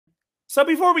So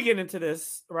before we get into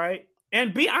this, right?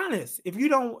 And be honest.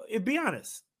 Be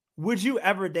honest. Would you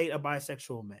ever date a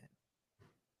bisexual man?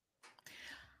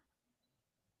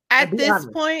 And At be this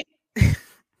honest. point,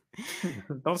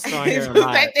 Don't start here and the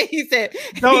lie. fact that he said,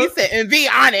 Don't, and be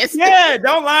honest. yeah,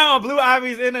 don't lie on Blue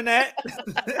Ivy's internet.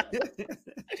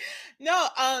 No,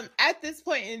 at this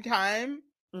point in time,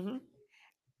 Mm-hmm.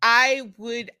 I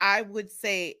would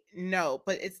say no,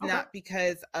 but it's Okay. not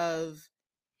because of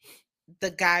the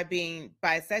guy being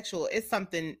bisexual.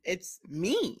 It's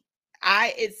me.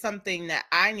 It's something that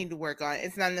I need to work on.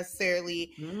 It's not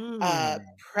necessarily a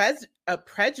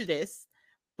prejudice,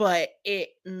 but it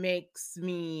makes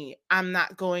me, I'm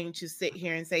not going to sit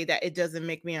here and say that it doesn't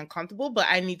make me uncomfortable, but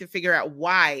I need to figure out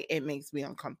why it makes me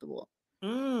uncomfortable.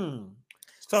 So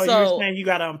you're saying you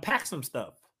got to unpack some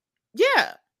stuff.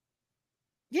 Yeah.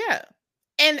 Yeah.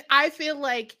 And I feel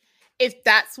like if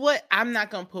that's what, I'm not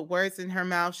going to put words in her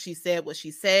mouth. She said what she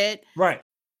said. Right.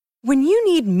 When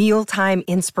you need mealtime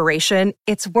inspiration,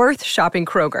 it's worth shopping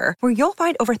Kroger, where you'll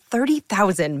find over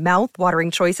 30,000 mouth-watering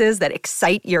choices that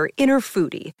excite your inner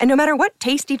foodie. And no matter what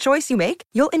tasty choice you make,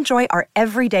 you'll enjoy our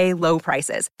everyday low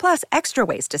prices, plus extra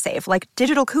ways to save, like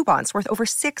digital coupons worth over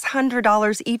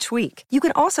 $600 each week. You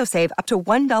can also save up to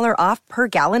 $1 off per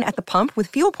gallon at the pump with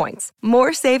fuel points.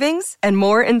 More savings and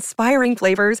more inspiring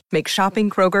flavors make shopping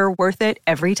Kroger worth it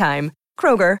every time.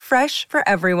 Kroger, fresh for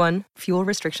everyone. Fuel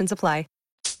restrictions apply.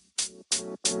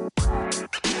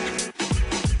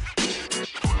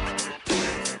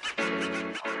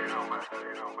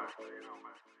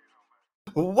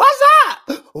 What's up?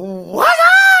 What's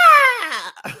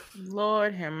up?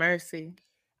 Lord have mercy.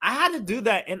 I had to do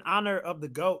that in honor of the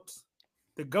GOAT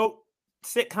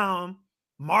sitcom,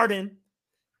 Martin.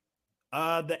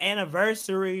 The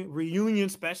anniversary reunion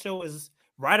special is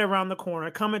right around the corner,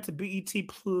 coming to BET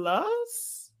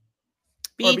Plus.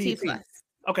 BET Plus.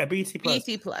 Okay, BET Plus.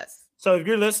 BET Plus. So if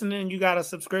you're listening, you got a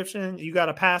subscription, you got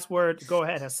a password, go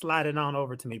ahead and slide it on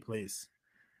over to me, please.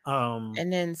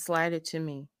 And then slide it to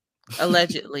me.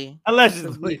 Allegedly.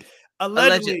 Allegedly.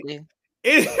 Allegedly.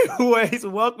 Anyways,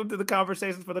 welcome to the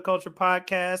Conversations for the Culture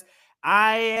podcast.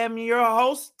 I am your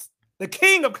host, the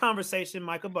king of conversation,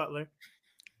 Michael Butler.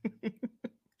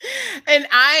 And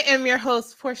I am your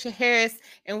host, Portia Harris,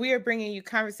 and we are bringing you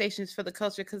Conversations for the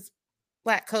Culture because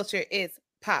Black culture is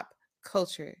pop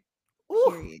culture.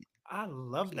 Period. I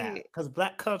love that because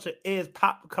Black culture is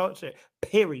pop culture.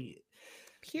 Period.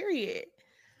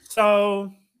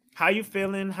 So, how you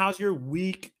feeling? How's your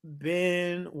week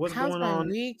been? What's going on? How's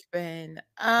my week been?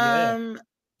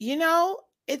 You know,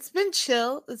 it's been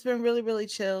chill. It's been really, really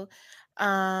chill.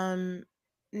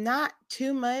 Not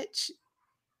too much.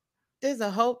 There's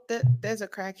a hope that there's a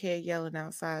crackhead yelling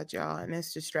outside, y'all, and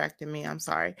it's distracting me. I'm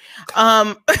sorry.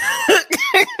 Shout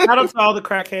out to all the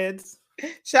crackheads.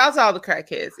 Shout out to all the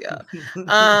crackheads, y'all.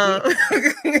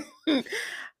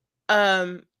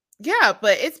 Yeah,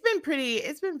 but it's been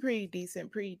pretty decent.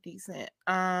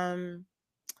 I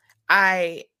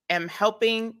am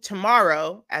helping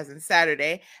tomorrow, as in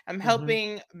Saturday. I'm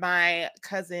helping my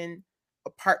cousin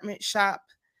apartment shop.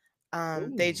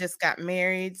 They just got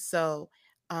married, so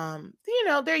you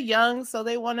know, they're young, so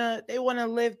they wanna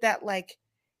live that like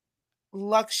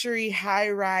luxury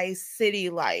high-rise city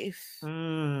life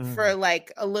for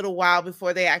like a little while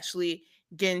before they actually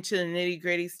get into the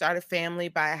nitty-gritty, start a family,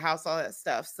 buy a house, all that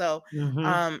stuff. So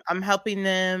I'm helping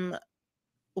them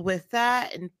with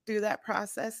that and through that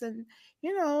process. And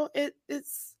you know,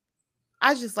 it's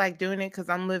I just like doing it because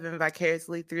I'm living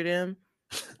vicariously through them.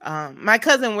 My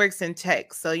cousin works in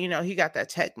tech, so you know he got that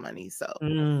tech money. So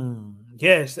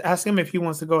yes, ask him if he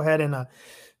wants to go ahead and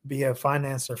be a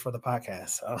financer for the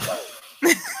podcast.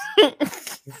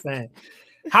 Just saying.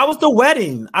 How was the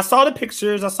wedding? I saw the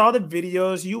pictures, I saw the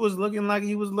videos. You was looking like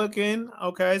he was looking.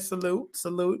 Okay,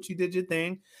 salute. You did your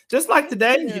thing, just like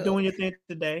today. You're doing your thing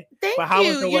today. Thank but how you.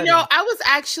 Was the you wedding? know, I was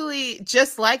actually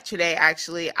just like today.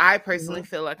 Actually, I personally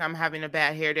feel like I'm having a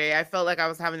bad hair day. I felt like I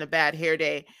was having a bad hair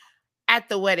day at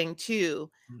the wedding too.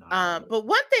 No. But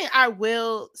one thing I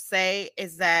will say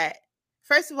is that,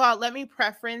 first of all, let me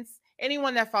preference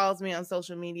anyone that follows me on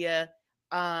social media.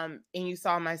 And you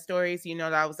saw my stories, you know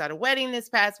that I was at a wedding this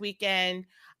past weekend,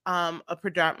 a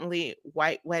predominantly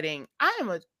white wedding. I am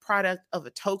a product of a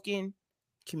token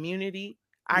community.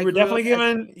 You were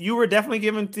definitely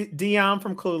given Dion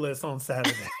from Clueless on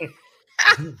Saturday.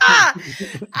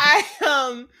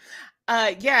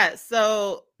 Yeah,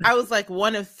 so I was like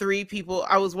one of three people.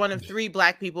 I was one of three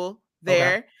Black people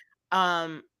there.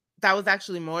 Okay. That was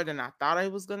actually more than I thought I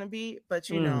was gonna be, but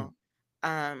you know,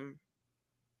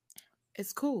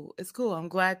 it's cool. I'm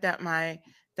glad that my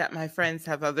that my friends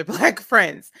have other Black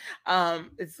friends.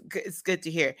 It's good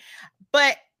to hear.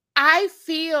 But I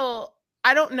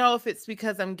don't know if it's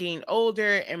because I'm getting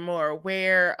older and more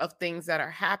aware of things that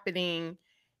are happening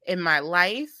in my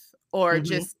life or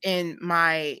just in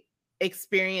my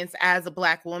experience as a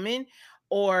Black woman,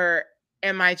 or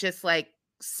am I just like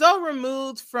so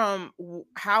removed from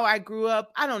how I grew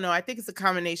up? I don't know. I think it's a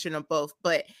combination of both,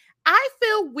 but I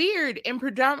feel weird in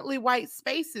predominantly white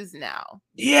spaces now.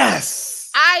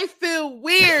 Yes. I feel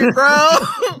weird, bro.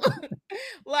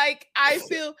 Like, I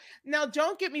feel, now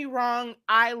don't get me wrong,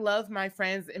 I love my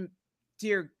friends, and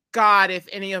dear God, if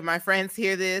any of my friends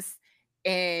hear this,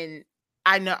 and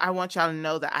I want y'all to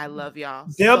know that I love y'all.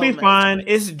 They'll be fine.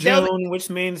 It's June, which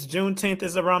means Juneteenth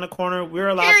is around the corner. We're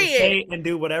allowed to say and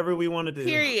do whatever we want to do.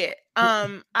 Period.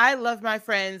 I love my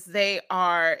friends. They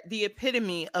are the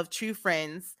epitome of true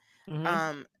friends.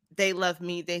 They love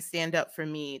me. They stand up for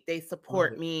me. They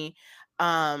support me.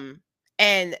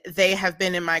 And they have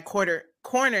been in my corner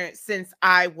since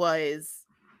I was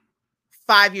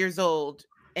 5 years old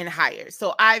and higher.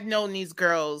 So I've known these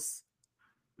girls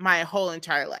my whole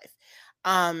entire life.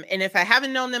 And if I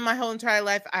haven't known them my whole entire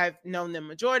life, I've known them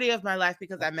majority of my life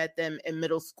because I met them in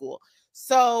middle school.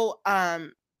 So,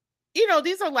 you know,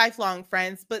 these are lifelong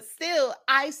friends, but still,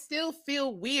 I still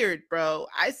feel weird, bro.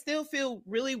 I still feel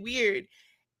really weird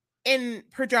in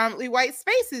predominantly white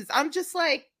spaces. I'm just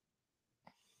like,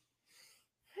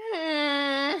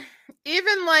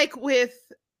 even with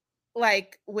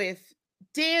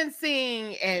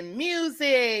dancing and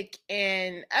music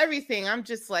and everything, I'm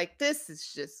just like, this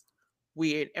is just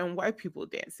weird. And white people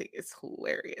dancing is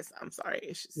hilarious. I'm sorry.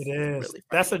 It's just, it is. Really funny.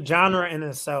 That's a genre in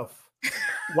itself.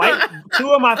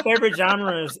 Two of my favorite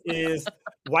genres is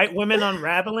white women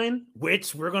unraveling,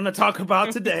 which we're going to talk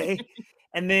about today,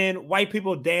 and then white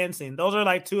people dancing. Those are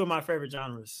like two of my favorite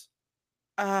genres.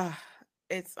 But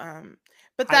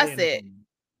that's it.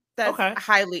 That's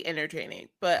highly entertaining.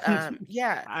 But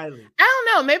yeah, I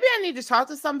don't know. Maybe I need to talk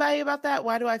to somebody about that.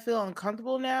 Why do I feel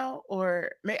uncomfortable now?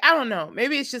 Or I don't know.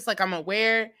 Maybe it's just like I'm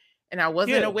aware and I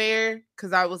wasn't aware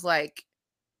because I was like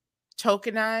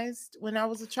tokenized when I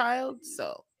was a child.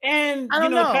 So, and you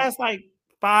know, past like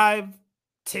 5-10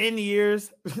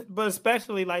 years, but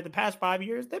especially like the past 5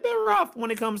 years, they've been rough when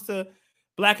it comes to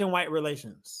Black and white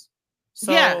relations.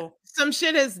 So yeah, some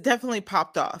shit has definitely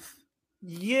popped off.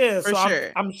 Yeah, so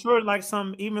sure. I'm sure like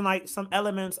some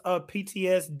elements of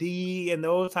PTSD and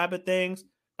those type of things.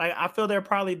 Like I feel they're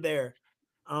probably there.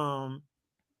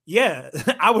 Yeah,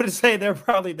 I would say they're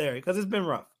probably there because it's been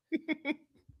rough.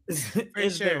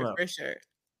 It's been rough. For sure.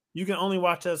 You can only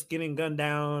watch us getting gunned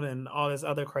down and all this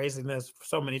other craziness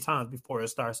so many times before it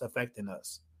starts affecting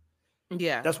us.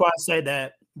 Yeah. That's why I say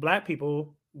that Black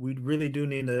people, we really do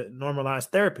need to normalize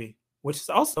therapy, which is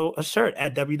also a shirt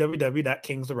at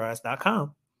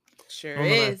www.kingsofarise.com. Sure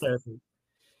is. Therapy.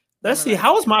 Let's see.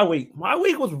 How was my week? My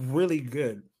week was really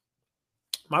good.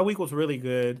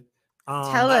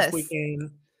 Tell us.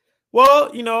 Weekend,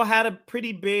 well, you know, had a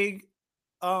pretty big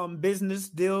business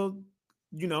deal,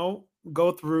 you know,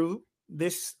 go through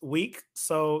this week.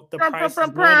 So the price is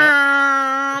going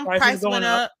up. Price went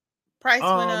up. Price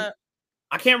went up.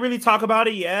 I can't really talk about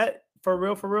it yet. For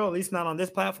real, at least not on this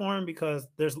platform because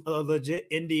there's a legit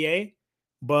NDA.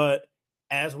 But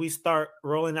as we start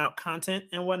rolling out content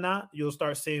and whatnot, you'll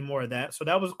start seeing more of that. So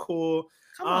that was cool.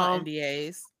 Come on,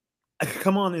 NDAs.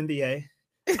 Come on, NDA.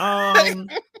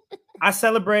 I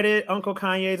celebrated Uncle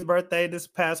Kanye's birthday this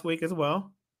past week as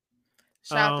well.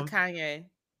 Shout out to Kanye.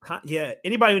 Yeah,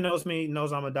 anybody who knows me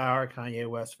knows I'm a diehard Kanye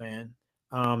West fan.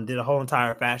 Did a whole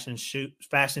entire fashion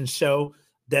show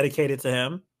dedicated to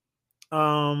him.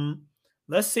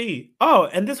 Let's see. Oh,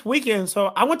 and this weekend, so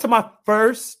I went to my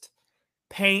first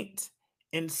paint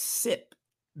and sip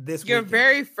this Your weekend.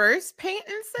 very first paint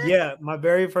and sip? Yeah, my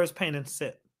very first paint and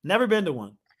sip. Never been to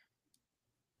one.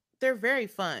 They're very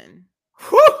fun.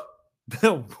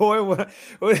 Boy,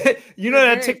 you know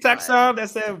that TikTok song that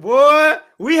said, boy,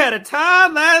 we had a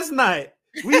time last night.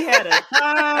 That's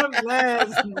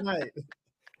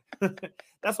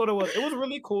what it was. It was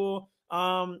really cool.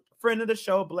 Friend of the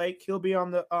show, Blake, he'll be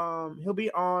on,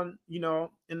 you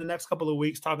know, in the next couple of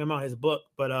weeks talking about his book,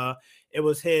 but it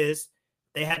was they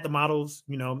had the models,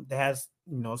 you know, they has,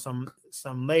 you know, some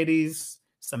ladies,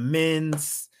 some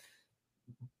men's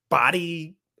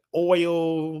body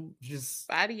oil, just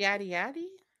body yada yada.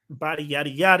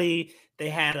 They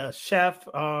had a chef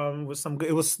with some good,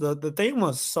 it was the thing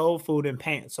was soul food and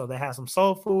paint. So they had some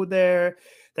soul food there.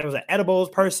 There was an edibles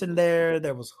person there.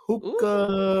 There was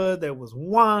hookah. Ooh. There was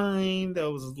wine.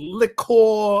 There was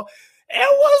liquor.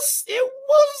 It was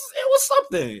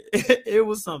something. It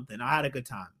was something. I had a good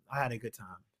time. I had a good time.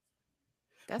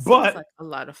 That sounds like a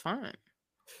lot of fun.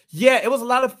 Yeah, it was a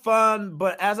lot of fun.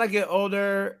 But as I get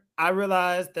older, I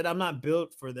realized that I'm not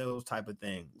built for those type of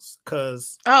things.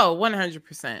 Cause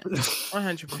 100%.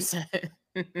 100%.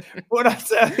 What I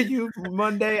tell you,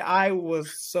 Monday, I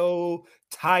was so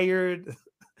tired.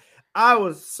 I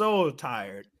was so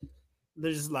tired.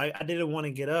 They're just like, I didn't want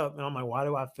to get up. And I'm like, why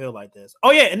do I feel like this?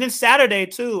 Oh, yeah. And then Saturday,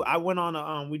 too, I went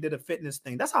on we did a fitness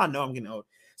thing. That's how I know I'm getting old.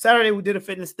 Saturday, we did a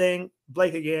fitness thing,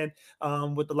 Blake again,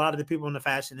 with a lot of the people in the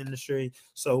fashion industry.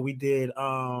 So we did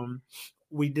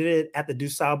it at the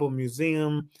DuSable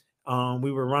Museum.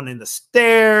 We were running the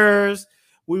stairs.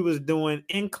 We was doing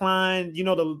incline,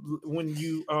 when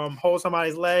you hold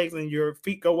somebody's legs and your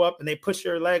feet go up and they push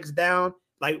your legs down,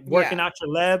 like working out your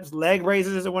leg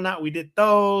raises and whatnot. We did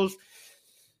those.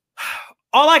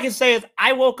 All I can say is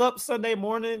I woke up Sunday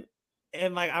morning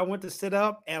and like I went to sit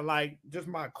up and like just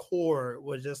my core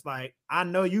was just like, I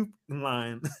know you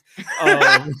lying.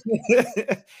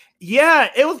 Yeah,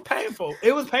 it was painful.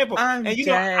 It was painful. And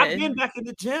I've been back in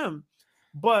the gym,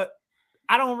 but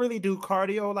I don't really do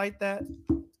cardio like that.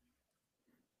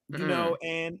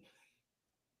 And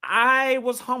I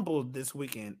was humbled this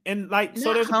weekend. And like,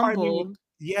 so there's a part of me,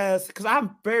 yes, because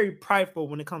I'm very prideful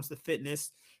when it comes to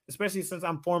fitness, especially since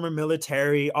I'm former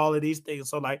military, all of these things.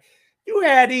 So like, you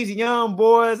had these young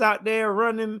boys out there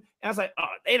running, and I was like, oh,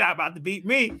 they're not about to beat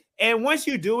me. And once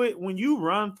you do it, when you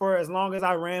run for as long as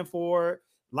I ran for,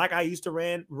 like I used to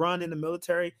run in the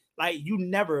military, like you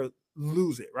never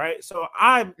lose it, right? So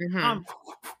I'm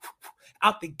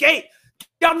out the gate.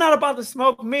 Y'all not about to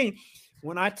smoke me.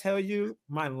 When I tell you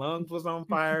my lungs was on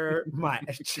fire, my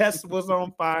chest was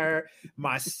on fire,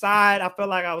 my side, I felt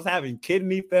like I was having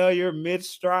kidney failure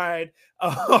mid-stride.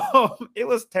 It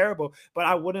was terrible, but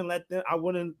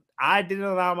I didn't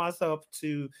allow myself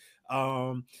to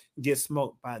get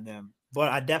smoked by them,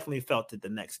 but I definitely felt it the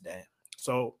next day.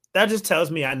 So that just tells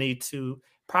me I need to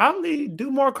probably do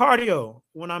more cardio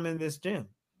when I'm in this gym.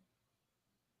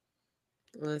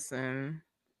 Listen,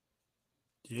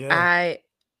 yeah.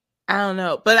 I don't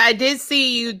know, but I did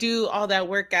see you do all that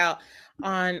workout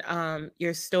on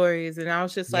your stories, and I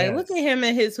was just like, look at him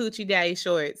in his hoochie daddy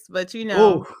shorts. But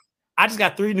Ooh, I just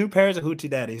got 3 new pairs of hoochie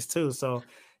daddies too. So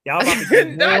y'all about to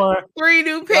get more 3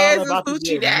 new pairs of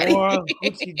hoochie daddy. More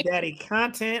hoochie daddy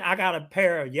content. I got a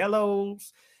pair of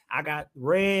yellows, I got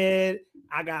red,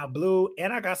 I got blue,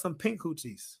 and I got some pink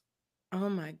hoochies. Oh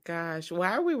my gosh.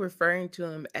 Why are we referring to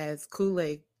them as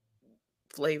Kool-Aid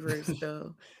flavors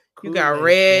though? You got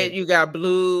red, you got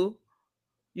blue,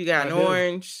 you got an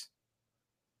orange.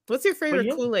 What's your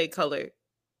favorite Kool-Aid color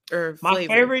or flavor?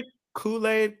 My favorite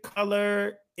Kool-Aid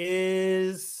color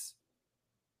is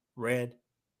red.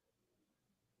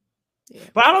 Yeah.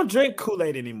 But I don't drink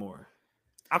Kool-Aid anymore.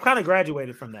 I've kind of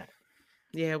graduated from that.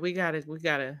 Yeah, we gotta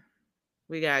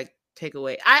take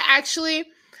away.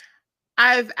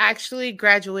 I've actually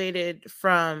graduated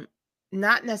from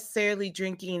not necessarily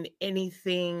drinking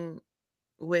anything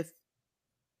with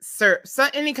syrup,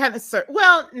 any kind of syrup.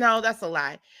 Well, no, that's a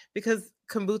lie because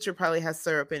kombucha probably has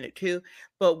syrup in it too.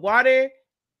 But water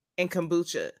and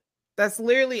kombucha, that's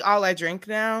literally all I drink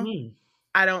now.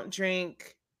 I don't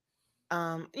drink,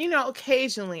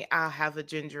 occasionally I'll have a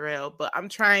ginger ale, but I'm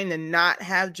trying to not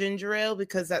have ginger ale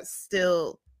because that's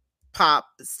still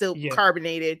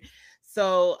carbonated.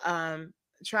 So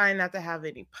trying not to have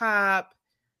any pop.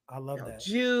 I love that.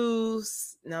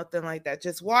 Juice, nothing like that.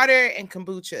 Just water and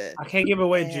kombucha. I can't give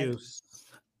away juice.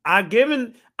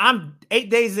 I'm 8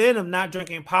 days in of not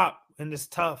drinking pop, and it's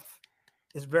tough.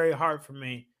 It's very hard for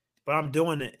me, but I'm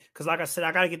doing it because, like I said,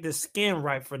 I got to get this skin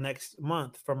right for next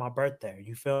month for my birthday.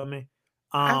 You feel me?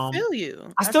 I feel you.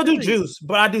 I still do juice,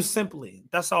 but I do Simply.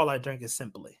 That's all I drink is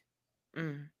Simply.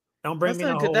 Don't bring me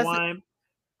no whole wine.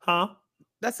 Huh?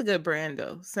 That's a good brand,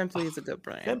 though. Simply is a good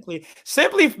brand.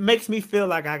 Simply makes me feel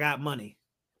like I got money.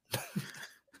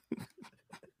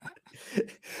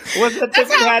 What's the tip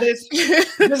of this?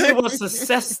 This is what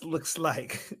success looks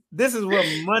like. This is what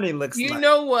money looks like. You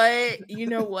know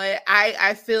what?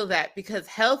 I feel that because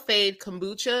Health Aid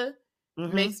kombucha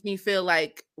makes me feel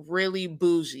like really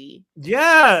bougie.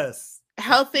 Yes.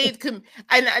 Health Aid,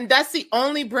 and that's the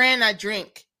only brand I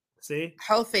drink. See?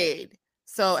 Health Aid.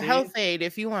 So Health Aid,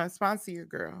 if you want to sponsor your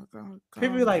girl, go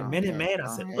people be like Minute Maid.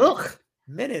 I said, ugh,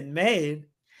 Minute Maid.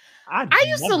 I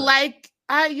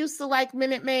used to like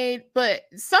Minute Maid, but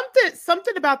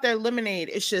something about their lemonade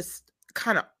is just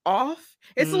kind of off.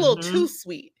 It's a little too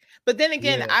sweet. But then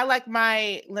again, I like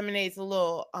my lemonades a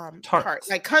little tart.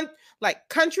 Like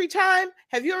Country Time.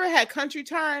 Have you ever had Country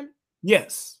Time?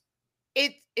 Yes.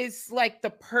 It's like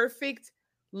the perfect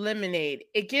lemonade.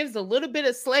 It gives a little bit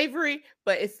of slavery,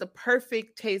 but it's the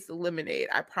perfect taste of lemonade.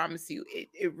 I promise you,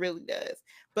 it really does.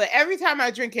 But every time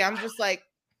I drink it, I'm just like,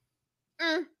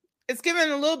 it's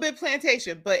giving a little bit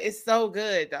plantation, but it's so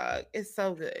good, dog. It's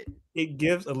so good. It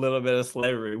gives a little bit of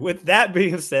slavery. With that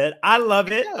being said, I love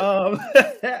it.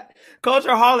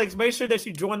 Cultureholics, make sure that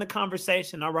you join the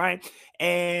conversation, all right?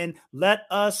 And let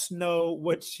us know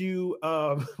what you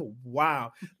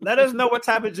wow. Let us know what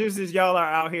type of juices y'all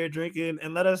are out here drinking,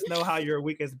 and let us know how your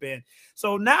week has been.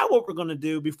 So now what we're gonna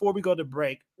do before we go to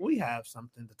break, we have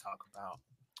something to talk about.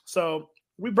 So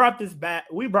we brought this back.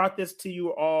 We brought this to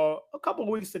you all a couple of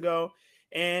weeks ago,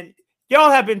 and y'all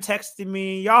have been texting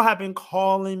me. Y'all have been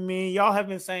calling me. Y'all have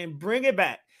been saying, bring it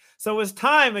back. So it's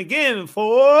time again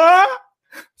for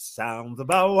Sounds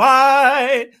About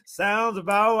White. Sounds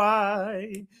About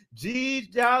White. G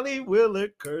Jolly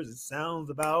Willikers. It sounds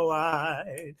about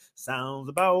white. Sounds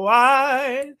about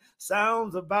white.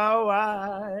 Sounds about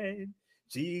white.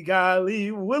 Gee golly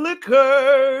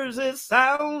Willikers, it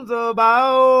sounds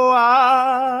about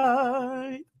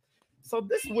right. So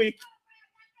this week,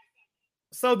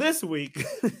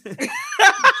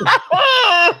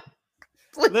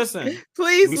 listen.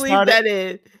 Please leave that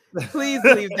in. Please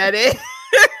leave that in.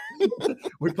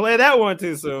 We play that one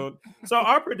too soon. So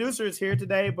our producer is here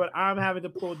today, but I'm having to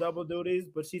pull double duties.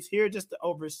 But she's here just to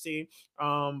oversee.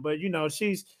 But you know,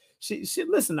 she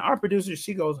listen, our producer,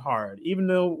 she goes hard, even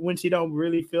though when she don't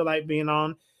really feel like being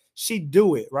on, she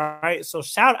do it, right? So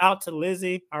shout out to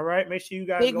Lizzie. All right, make sure you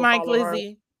guys Big go Mike follow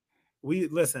Lizzie. Her. We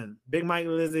listen, Big Mike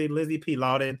Lizzie P.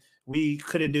 Lawton. We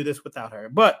couldn't do this without her.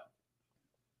 But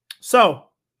so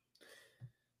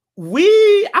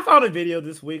I found a video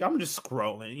this week. I'm just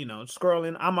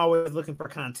scrolling. I'm always looking for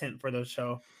content for the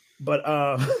show.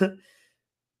 But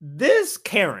this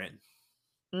Karen,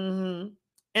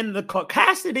 and the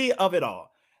caucasity of it all.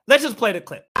 Let's just play the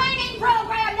clip. Training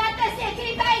program at the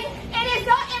city base. It is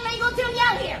not illegal to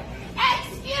yell here.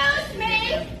 Excuse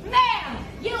me, ma'am.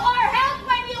 You are held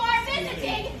when you are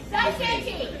visiting the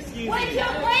city. Would you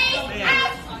please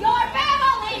ask your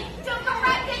family to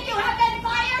correct it? You have been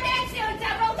fired and sued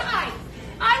several times.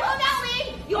 I will now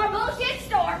leave your bullshit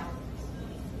store.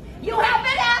 You have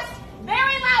been asked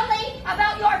very loudly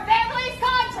about your family's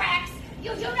contracts.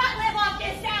 You do not live off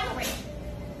this salary.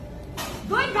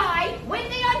 Goodbye, with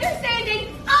the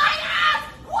understanding I ask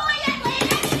quietly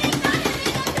and it is not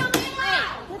illegal to be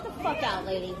loud. Get the fuck out,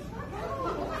 lady.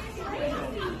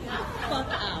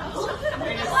 Fuck out. Look at the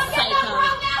grown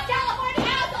out California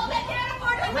asshole that can't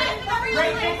afford to rent cover your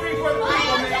Great victory for the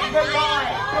people, man.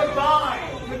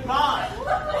 Goodbye.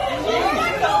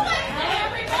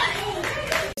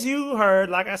 You heard,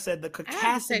 like I said, the I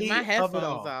had to caucasity take my of it headphones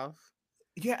all. off.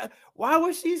 Yeah, why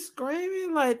was she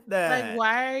screaming like that? Like,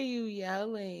 why are you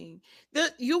yelling?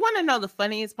 You want to know the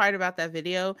funniest part about that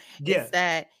video? Yeah. Is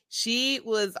that she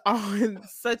was on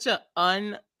such an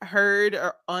unheard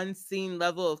or unseen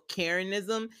level of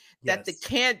Karenism that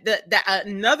that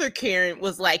another Karen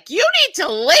was like, "You need to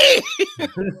leave."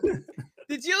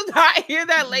 Did you not hear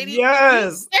that lady?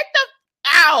 Yes. Get the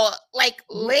out, like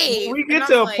leave. We get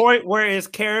to a point where it's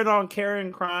Karen on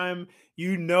Karen crime.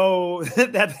 You know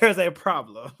that there's a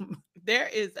problem. There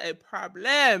is a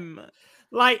problem.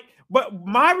 Like, but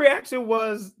my reaction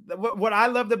was what I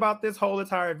loved about this whole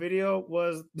entire video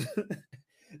was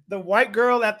the white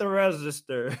girl at the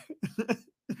register.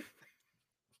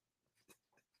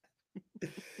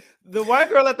 The white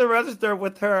girl at the register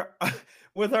with her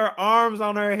arms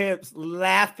on her hips,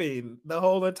 laughing the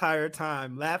whole entire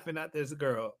time, laughing at this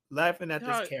girl, laughing at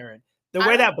this Karen. The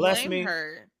way that blessed me.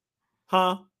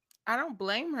 Huh? I don't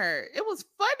blame her. It was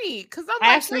funny because I'm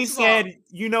Ashley said,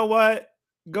 "You know what?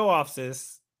 Go off,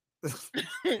 sis.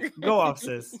 Go off,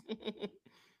 sis."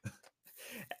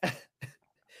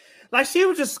 Like she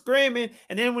was just screaming,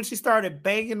 and then when she started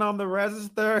banging on the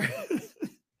register,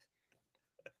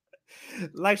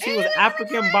 like she was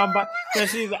African Bambata.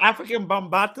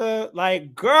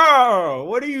 Like, girl,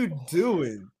 what are you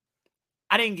doing?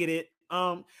 I didn't get it.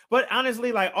 But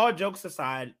honestly, like all jokes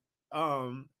aside,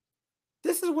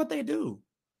 this is what they do.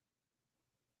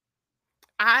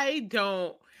 I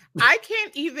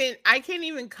can't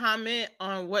even comment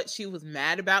on what she was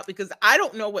mad about because I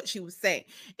don't know what she was saying.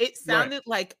 It sounded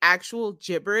like actual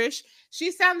gibberish.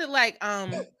 She sounded like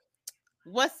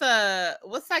what's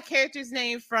that character's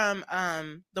name from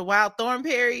the Wild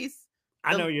Thornberrys?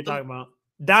 I know what you're talking about.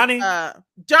 Donnie?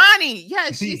 Johnny.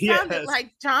 Yeah, she sounded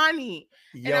like Johnny.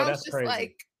 Yo, and I was that's just crazy.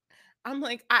 like, I'm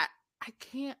like, I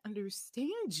can't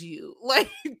understand you. Like,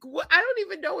 I don't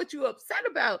even know what you're upset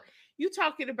about. You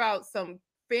talking about some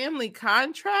family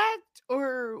contract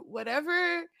or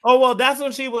whatever. Oh, well, that's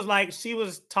when she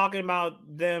was talking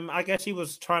about them. I guess she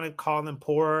was trying to call them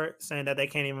poor, saying that they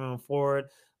can't even afford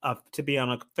to be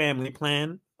on a family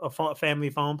plan, family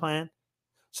phone plan.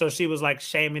 So she was like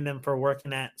shaming them for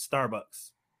working at Starbucks.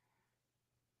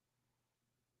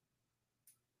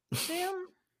 Damn.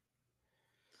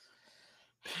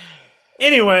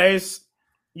 Anyways,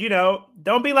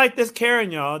 don't be like this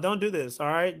Karen, y'all. Don't do this, all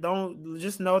right? Don't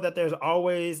just know that there's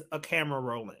always a camera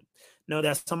rolling. Know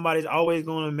that somebody's always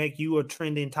going to make you a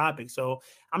trending topic. So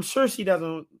I'm sure she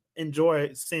doesn't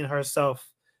enjoy seeing herself,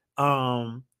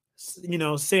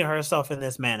 seeing herself in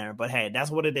this manner. But hey,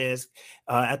 that's what it is.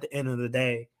 At the end of the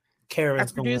day,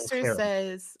 Karen's Our going to producer Karen.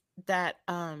 says that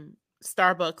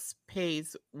Starbucks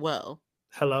pays well.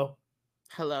 Hello.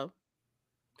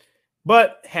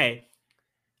 But hey,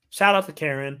 shout out to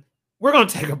Karen. We're going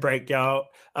to take a break, y'all.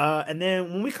 And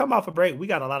then when we come off a break, we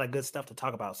got a lot of good stuff to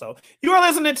talk about. So you are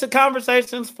listening to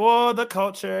Conversations for the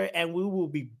Culture, and we will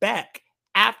be back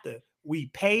after we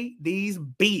pay these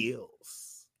bills.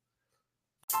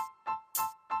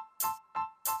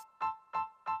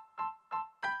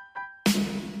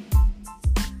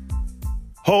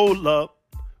 Hold up.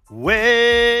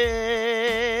 Wait.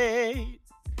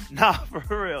 Nah,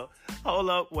 for real. Hold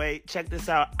up, wait, check this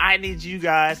out. I need you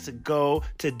guys to go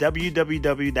to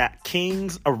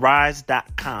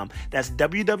www.kingsarise.com. That's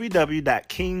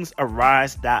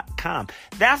www.kingsarise.com.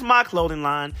 That's my clothing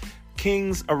line,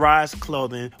 Kings Arise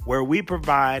Clothing, where we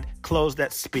provide clothes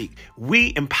that speak.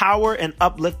 We empower and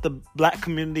uplift the Black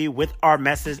community with our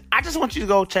message. I just want you to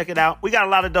go check it out. We got a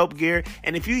lot of dope gear.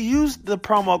 And if you use the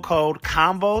promo code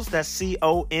CONVOS, that's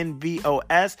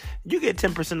CONVOS, you get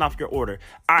 10% off your order.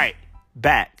 All right,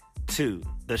 back to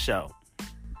the show.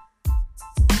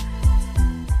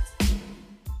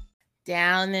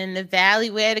 Down in the valley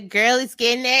where the girlies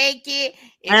get naked.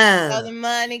 If all the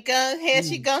money goes here,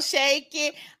 she gonna shake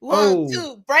it. 1,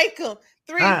 2, break them.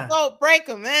 3, 4, break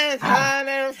them. I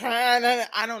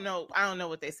don't know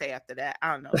what they say after that.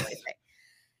 I don't know what they say.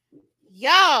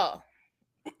 Y'all.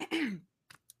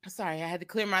 Sorry, I had to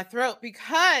clear my throat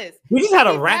because we just had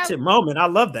a ratchet moment. I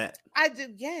love that. I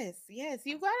do. Yes.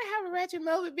 You gotta have a ratchet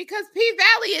moment because P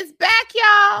Valley is back,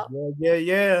 y'all.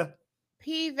 Yeah.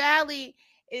 P Valley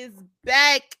is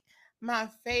back. My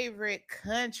favorite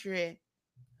country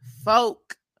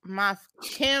folk, my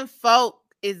kinfolk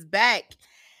is back.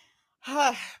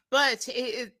 But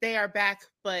they are back,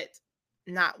 but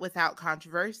not without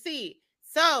controversy.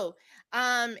 So,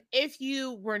 if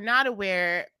you were not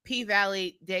aware, P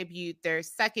Valley debuted their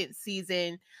second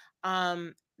season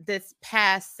this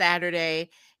past Saturday.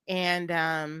 And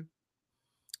I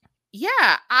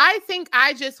think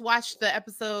I just watched the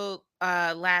episode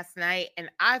last night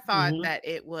and I thought that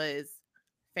it was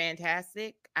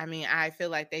fantastic. I mean, I feel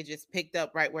like they just picked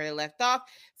up right where they left off.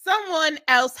 Someone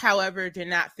else, however, did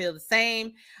not feel the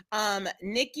same.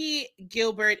 Nikki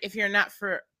Gilbert, if you're not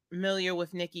familiar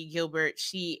with Nikki Gilbert,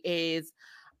 she is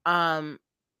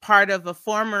part of a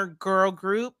former girl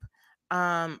group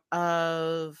hold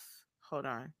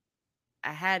on.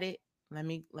 I had it. Let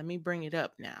me bring it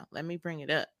up now.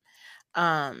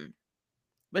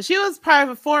 But she was part of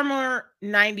a former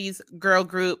 90s girl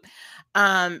group.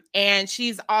 And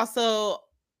she's also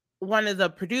one of the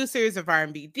producers of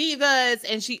R&B Divas.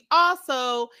 And she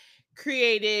also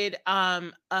created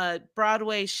a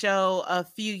Broadway show a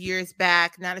few years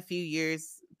back, not a few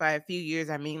years, by a few years,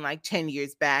 I mean like 10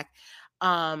 years back,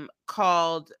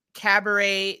 called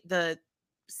Cabaret, the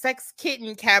Sex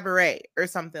Kitten Cabaret or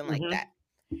something like that.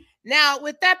 Now,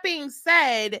 with that being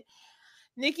said,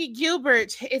 Nikki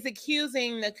Gilbert is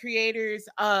accusing the creators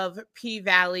of P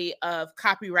Valley of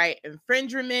copyright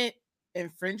infringement.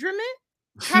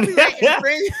 Copyright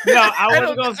infringement? No, I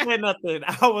wasn't going to say nothing.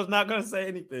 I was not going to say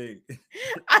anything.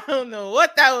 I don't know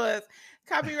what that was.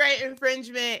 Copyright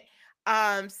infringement,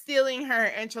 stealing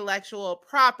her intellectual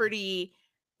property,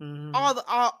 all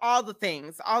the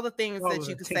things that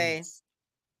you could say.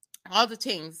 All the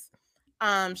things.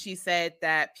 She said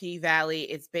that P Valley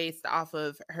is based off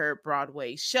of her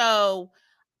Broadway show,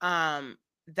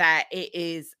 that it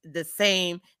is the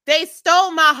same. They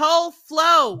stole my whole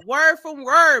flow, word for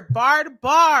word, bar to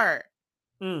bar.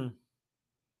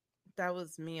 That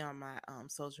was me on my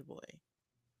Soulja Boy.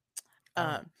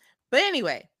 But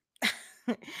anyway,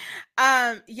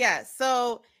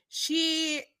 so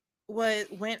she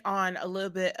went on a little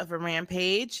bit of a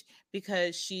rampage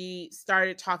because she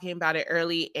started talking about it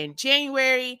early in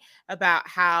January about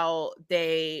how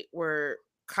they were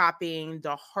copying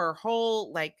her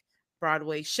whole like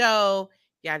Broadway show,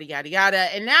 yada yada yada,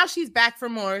 and now she's back for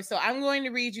more. So I'm going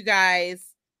to read you guys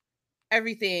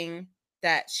everything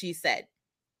that she said.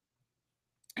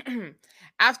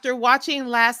 After watching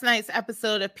last night's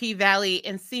episode of P-Valley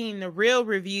and seeing the real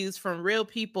reviews from real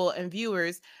people and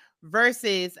viewers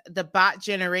versus the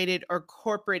bot-generated or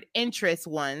corporate interest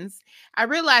ones, I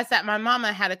realized that my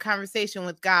mama had a conversation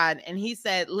with God and he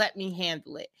said, let me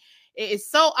handle it. It is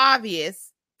so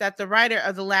obvious that the writer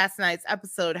of the last night's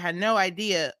episode had no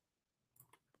idea.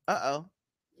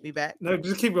 Be back. No,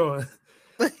 just keep going.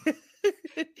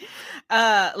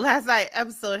 Last night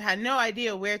episode had no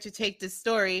idea where to take this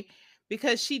story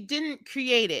because she didn't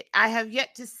create it. I have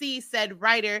yet to see said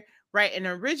writer write an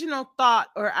original thought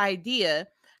or idea.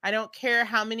 I don't care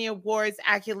how many awards,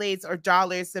 accolades, or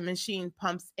dollars the machine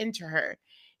pumps into her.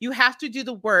 You have to do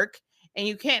the work, and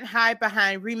you can't hide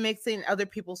behind remixing other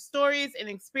people's stories and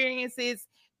experiences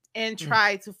and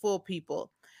try to fool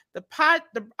people. A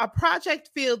project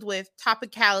filled with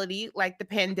topicality like the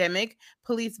pandemic,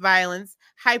 police violence,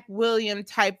 Hype William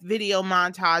type video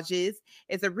montages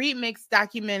is a remix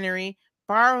documentary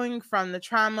borrowing from the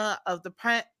trauma of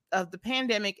the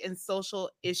pandemic and social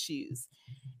issues,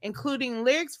 including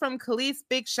lyrics from Khalees,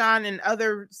 Big Sean, and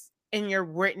others in your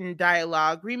written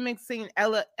dialogue, remixing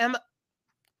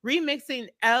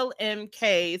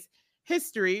LMK's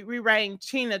history, rewriting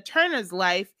Tina Turner's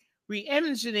life,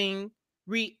 reimaging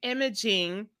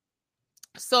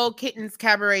Soul Kitten's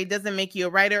Cabaret doesn't make you a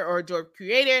writer or a dope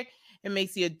creator. It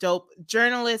makes you a dope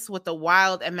journalist with a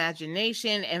wild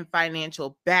imagination and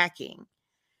financial backing.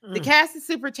 The cast is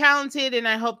super talented, and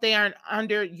I hope they aren't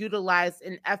underutilized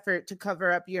in effort to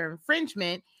cover up your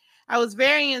infringement. I was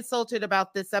very insulted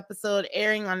about this episode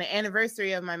airing on the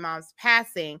anniversary of my mom's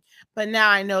passing, but now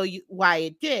I know why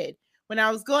it did. When I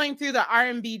was going through the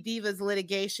R&B Divas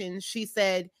litigation, she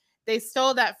said, they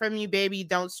stole that from you, baby.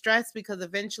 Don't stress, because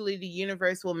eventually the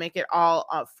universe will make it all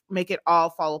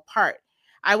fall apart.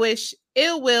 I wish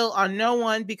ill will on no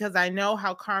one, because I know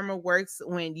how karma works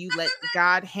when you let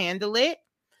God handle it.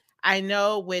 I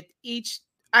know with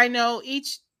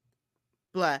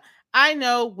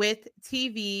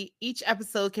TV, each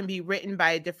episode can be written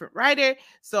by a different writer.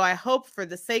 So I hope for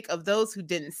the sake of those who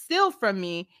didn't steal from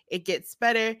me, it gets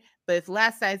better. But if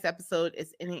last night's episode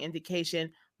is any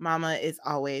indication, Mama is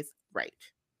always right.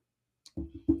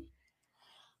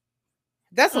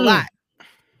 That's a lot.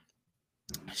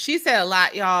 She said a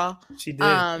lot, y'all. She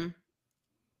did.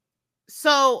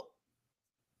 So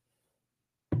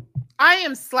I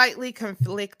am slightly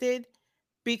conflicted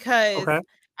because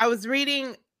I was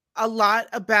reading a lot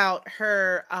about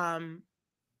her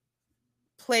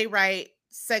playwright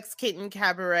Sex Kitten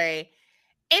Cabaret,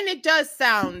 and it does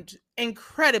sound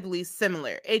incredibly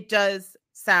similar. It does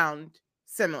sound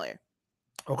similar.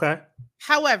 Okay.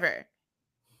 However,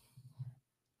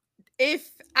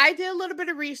 if I did a little bit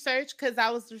of research, because I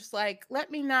was just like,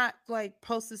 let me not like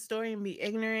post a story and be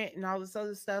ignorant and all this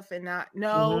other stuff and not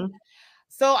know.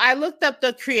 So I looked up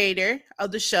the creator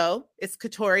of the show. It's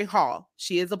Katori Hall.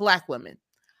 She is a Black woman.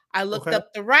 I looked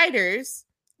up the writers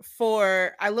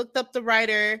I looked up the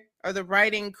writer or the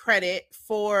writing credit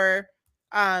for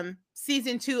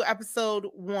season 2, episode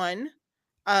 1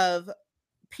 of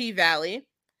P-Valley.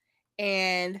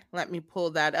 And let me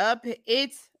pull that up.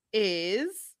 It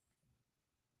is,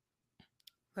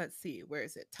 let's see, where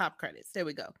is it? Top credits. There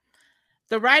we go.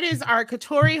 The writers are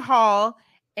Katori Hall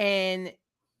and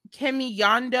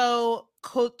Kemiyondo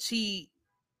Kochi.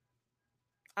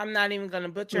 I'm not even going to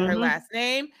butcher her last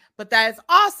name, but that is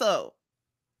also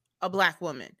a Black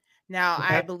woman. Now,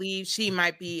 I believe she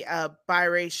might be a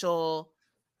biracial.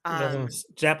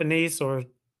 Japanese or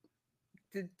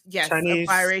yes, Chinese.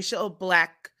 A biracial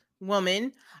Black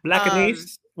woman.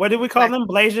 Blackanese. What did we call them?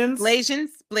 Blasians?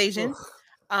 Blasians.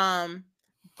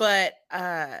 But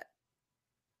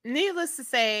needless to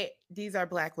say, these are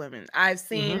Black women. I've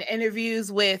seen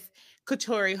interviews with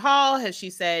Katori Hall, as she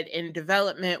said, in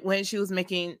development when she was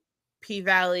making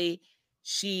P-Valley.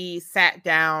 She sat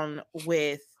down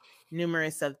with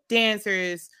numerous of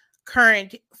dancers,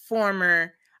 current,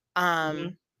 former,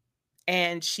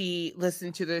 and she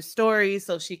listened to their stories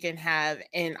so she can have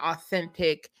an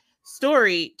authentic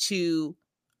story to,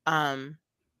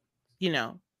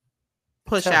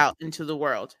 push out into the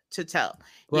world to tell.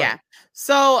 Right. Yeah.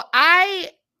 So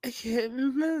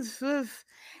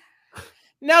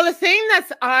now the thing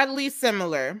that's oddly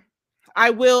similar, I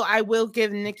will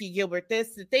give Nikki Gilbert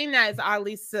this. The thing that is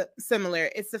oddly similar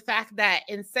is the fact that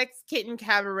in Sex Kitten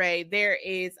Cabaret, there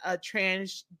is a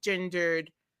transgendered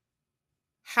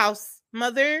house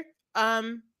mother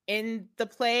in the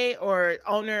play, or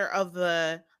owner of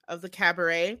the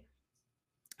cabaret.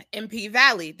 In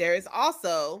P-Valley, there is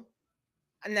also,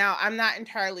 now I'm not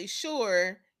entirely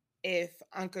sure if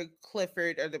Uncle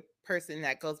Clifford, or the person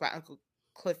that goes by Uncle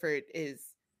Clifford is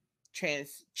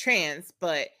trans,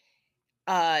 but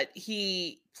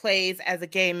he plays as a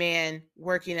gay man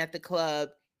working at the club.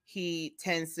 He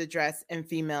tends to dress in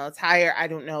female attire. I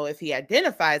don't know if he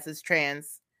identifies as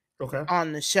trans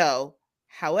on the show.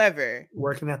 However,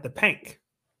 working at the Pank.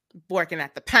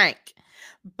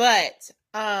 But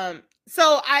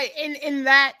so I in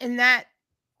that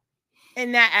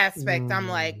aspect, I'm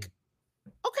like,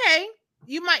 okay,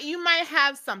 you might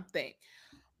have something.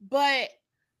 But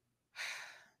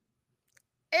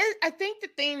I think the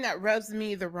thing that rubs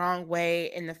me the wrong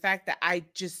way, and the fact that I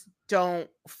just don't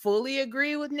fully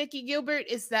agree with Nikki Gilbert,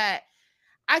 is that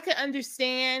I could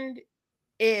understand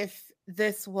if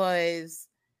this was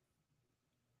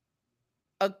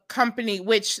a company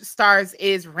which Stars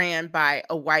is ran by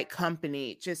a white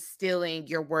company just stealing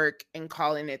your work and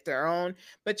calling it their own.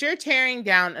 But you're tearing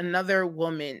down another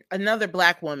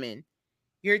Black woman.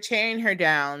 You're tearing her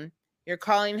down. You're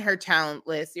calling her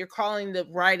talentless. You're calling the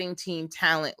writing team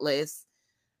talentless.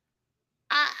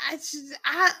 I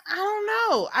don't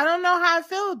know. I don't know how I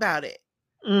feel about it.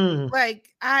 Like,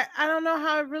 I don't know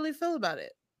how I really feel about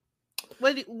it.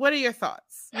 What are your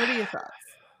thoughts?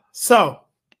 So,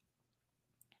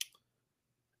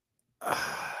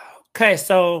 okay,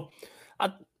 so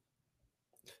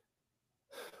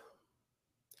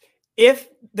if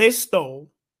they stole,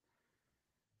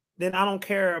 then I don't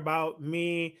care about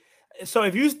me. So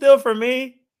if you steal from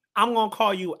me, I'm gonna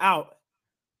call you out,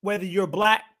 whether you're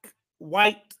black,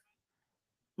 white,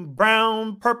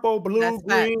 brown, purple, blue,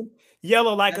 green,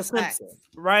 yellow, like a Simpson,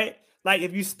 right? Like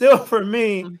if you steal from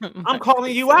me, I'm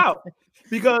calling you out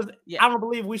because I don't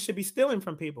believe we should be stealing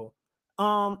from people.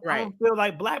 I don't feel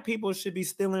like Black people should be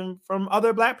stealing from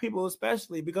other Black people,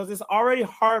 especially because it's already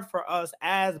hard for us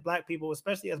as Black people,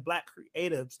 especially as Black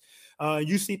creatives.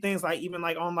 You see things like even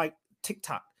like on like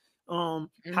TikTok,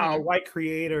 how white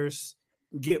creators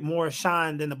get more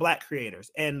shine than the Black creators,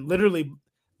 and literally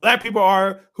Black people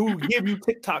are who give you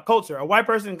TikTok culture. A white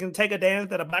person can take a dance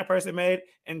that a Black person made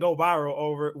and go viral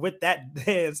over with that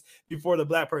dance before the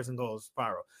Black person goes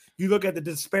viral. You look at the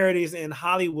disparities in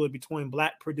Hollywood between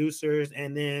Black producers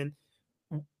and then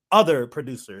other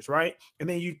producers, right? And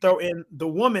then you throw in the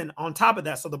woman on top of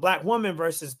that. So the Black woman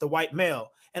versus the white male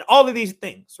and all of these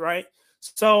things, right?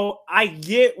 So I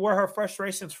get where her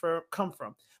frustrations come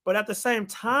from. But at the same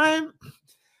time,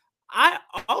 I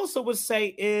also would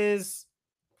say is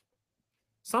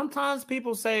sometimes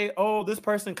people say, oh, this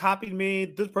person copied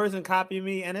me,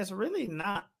 and it's really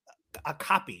not a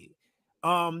copy.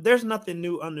 There's nothing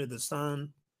new under the sun.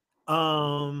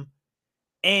 And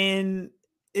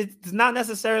it's not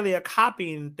necessarily a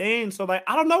copying thing. So like,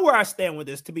 I don't know where I stand with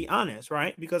this, to be honest,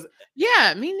 right? Because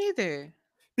me neither.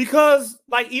 Because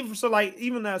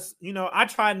even as, you know, I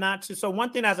try not to. So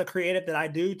one thing as a creative that I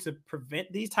do to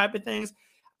prevent these type of things,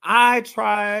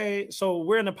 so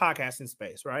we're in the podcasting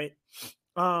space, right?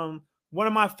 One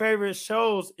of my favorite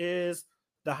shows is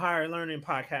the Higher Learning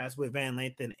podcast with Van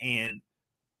Lathan and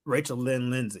Rachel Lynn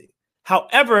Lindsay.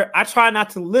 However, I try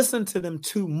not to listen to them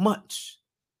too much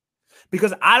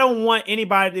because I don't want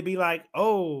anybody to be like,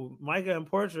 oh, Micah and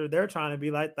Portia, they're trying to be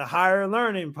like the Higher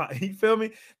Learning. You feel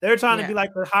me? They're trying to be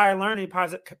like the Higher Learning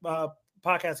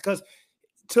podcast because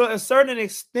to a certain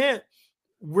extent,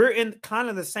 we're in kind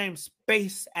of the same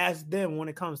space as them when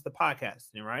it comes to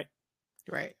podcasting, right?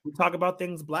 Right. We talk about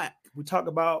things Black. We talk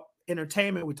about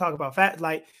entertainment. We talk about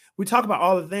we talk about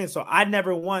all the things. So I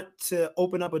never want to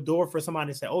open up a door for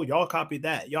somebody to say, oh, y'all copied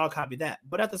that. Y'all copied that.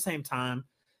 But at the same time,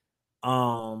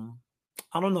 I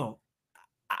don't know.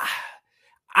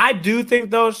 I do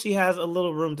think, though, she has a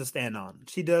little room to stand on.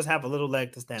 She does have a little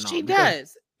leg to stand on. She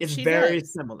does. It's very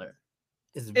similar.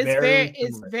 It's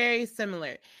very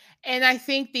similar. And I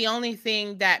think the only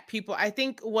thing that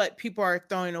what people are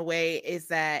throwing away is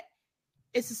that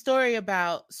it's a story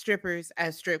about strippers at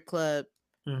a strip club.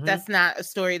 That's not a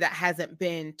story that hasn't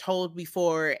been told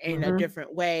before in a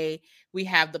different way. We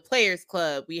have the Players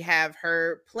Club. We have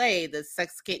her play, the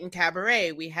Sex Kitten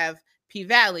Cabaret. We have P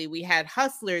Valley. We had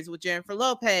Hustlers with Jennifer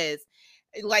Lopez.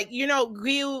 Like, you know,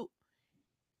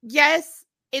 yes,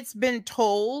 it's been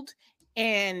told.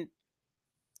 And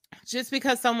just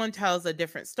because someone tells a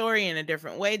different story in a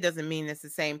different way doesn't mean it's the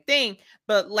same thing.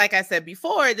 But like I said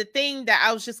before, the thing that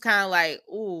I was just kind of like,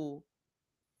 ooh,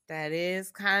 that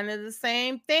is kind of the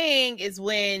same thing is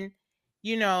when,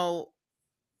 you know,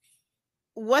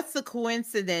 what's the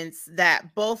coincidence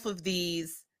that both of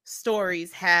these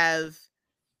stories have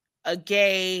a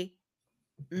gay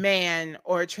man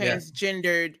or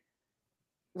transgendered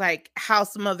like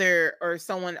house mother or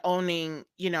someone owning,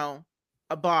 you know,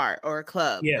 a bar or a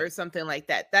club or something like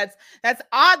that. That's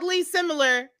oddly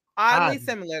similar Oddly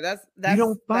similar. That's you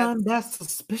don't find that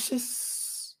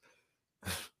suspicious?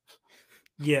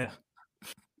 Yeah.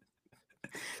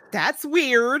 That's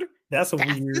weird. That's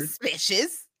That's weird.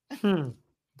 suspicious.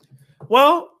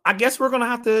 Well, I guess we're gonna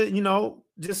have to,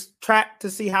 just track to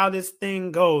see how this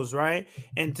thing goes, right?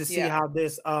 And to see how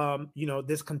this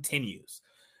this continues.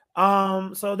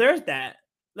 So there's that.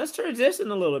 Let's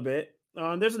transition a little bit.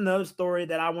 There's another story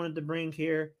that I wanted to bring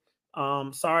here.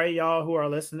 Sorry, y'all who are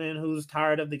listening, who's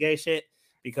tired of the gay shit,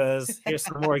 because here's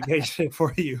some more gay shit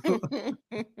for you.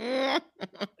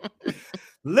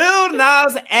 Lil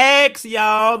Nas X,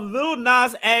 y'all. Lil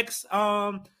Nas X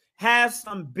has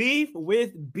some beef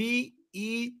with BET.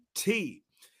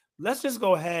 Let's just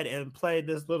go ahead and play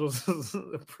this little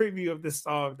preview of this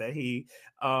song that he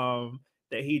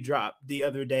dropped the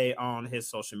other day on his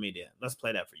social media. Let's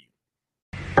play that for you.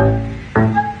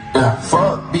 Yeah,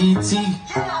 fuck BT,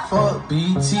 fuck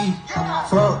BT,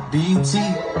 fuck BT,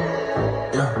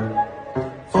 yeah,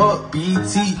 fuck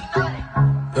BT,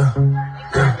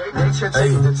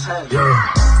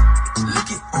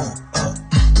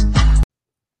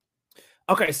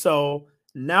 Okay, so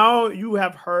now you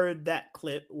have heard that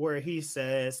clip where he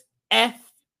says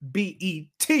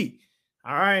FBET.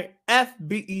 All right,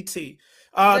 FBET.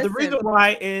 The reason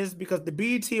why is because the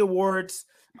BET Awards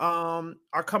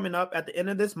are coming up at the end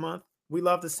of this month. We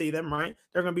love to see them, right?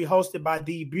 They're going to be hosted by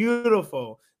the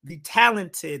beautiful, the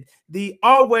talented, the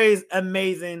always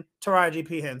amazing Taraji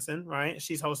P. Henson, right?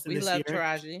 She's hosting this year.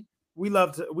 Taraji. We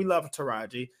love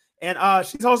Taraji, and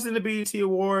she's hosting the BET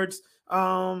Awards.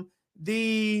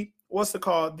 The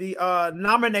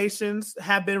nominations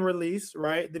have been released,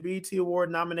 right? The BET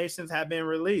Award nominations have been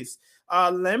released.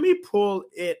 Let me pull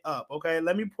it up, okay?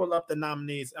 Let me pull up the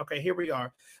nominees. Okay, here we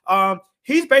are.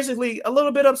 He's basically a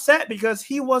little bit upset because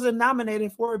he wasn't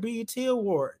nominated for a BET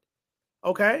Award,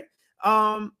 okay?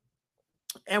 And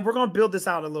we're gonna build this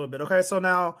out a little bit, okay? So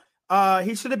now,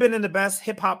 he should have been in the best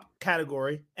hip hop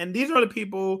category, and these are the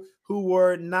people who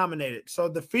were nominated. So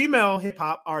the female hip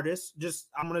hop artists,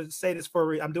 I'm going to say this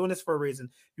I'm doing this for a reason.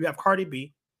 You have Cardi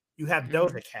B, you have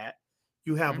Doja Cat,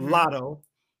 you have Lotto,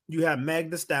 you have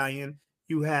Meg Thee Stallion,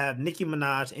 you have Nicki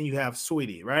Minaj, and you have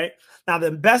Sweetie, right? Now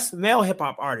the best male hip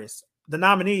hop artists, the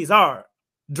nominees are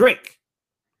Drake,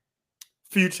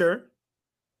 Future,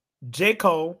 J.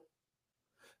 Cole,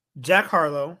 Jack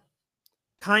Harlow,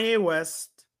 Kanye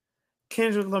West,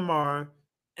 Kendrick Lamar,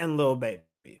 and Lil Baby.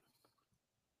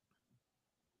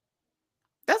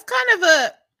 That's kind of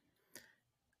a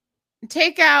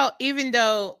takeout, even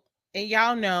though, and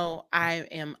y'all know I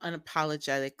am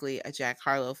unapologetically a Jack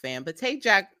Harlow fan, but take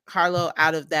Jack Harlow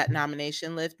out of that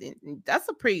nomination list, and that's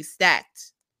a pretty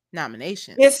stacked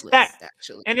nomination. It's stacked,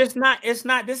 actually. And this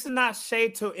is not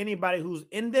shade to anybody who's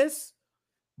in this,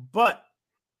 but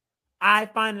I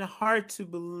find it hard to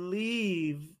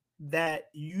believe that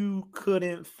you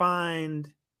couldn't find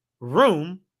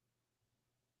room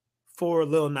for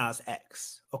Lil Nas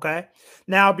X. Okay.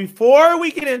 Now, before we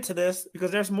get into this,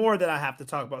 because there's more that I have to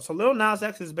talk about. So Lil Nas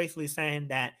X is basically saying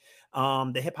that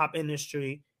the hip hop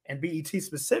industry and BET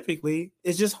specifically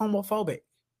is just homophobic.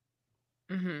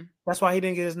 That's why he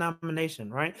didn't get his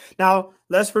nomination, right? Now,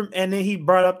 and then he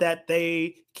brought up that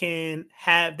they can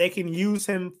use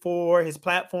him for his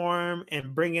platform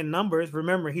and bring in numbers.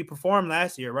 Remember, he performed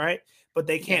last year, right? But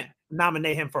they can't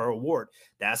nominate him for an award.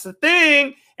 That's the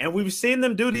thing. And we've seen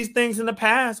them do these things in the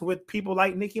past with people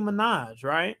like Nicki Minaj,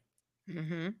 right?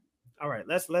 All right,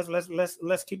 let's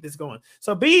keep this going.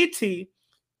 So BET, they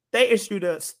issued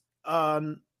a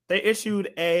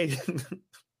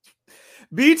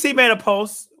BET made a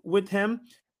post with him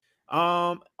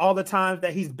all the times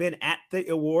that he's been at the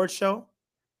award show,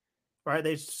 right?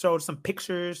 They showed some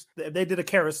pictures. They did a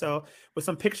carousel with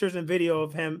some pictures and video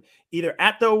of him either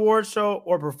at the award show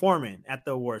or performing at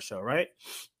the award show, right?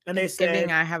 And they said,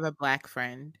 I have a black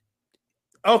friend.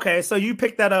 Okay, so you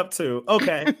picked that up too.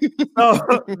 Okay.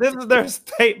 So this is their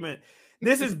statement.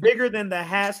 This is bigger than the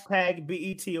hashtag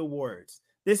BET Awards.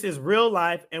 This is real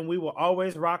life, and we will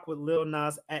always rock with Lil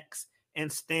Nas X and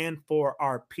stand for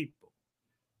our people.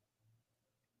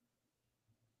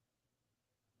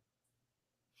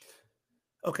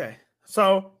 Okay,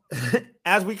 so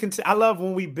as we continue, I love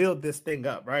when we build this thing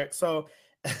up, right? So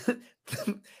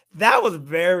that was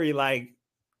very like,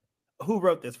 who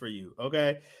wrote this for you?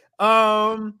 Okay.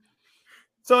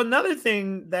 So another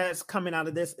thing that's coming out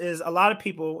of this is a lot of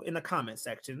people in the comment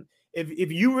section.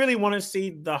 If you really want to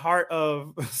see the heart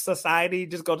of society,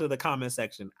 just go to the comment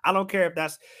section. I don't care if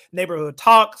that's Neighborhood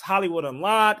Talks, Hollywood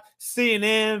Unlocked,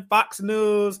 CNN, Fox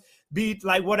News. be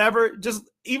like whatever, just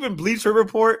even Bleacher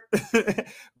Report,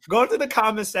 go to the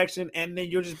comment section and then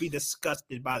you'll just be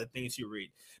disgusted by the things you read.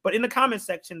 But in the comment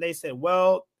section, they said,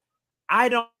 well, I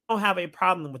don't have a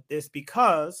problem with this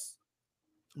because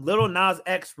Lil Nas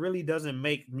X really doesn't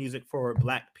make music for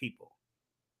Black people.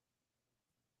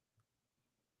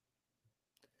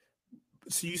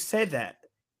 So you said that.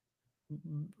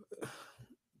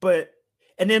 But,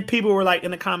 and then people were like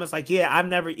in the comments, like, yeah, I've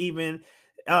never even,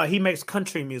 he makes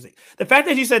country music. The fact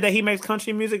that you said that he makes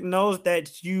country music knows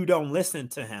that you don't listen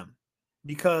to him,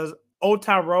 because Old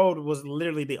Town Road was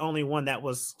literally the only one that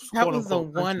was a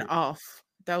one-off.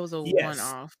 That was a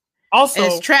one-off. Also,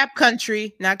 and it's trap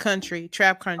country, not country.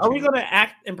 Trap country. Are we gonna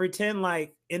act and pretend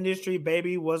like Industry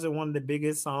Baby wasn't one of the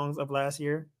biggest songs of last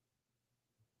year?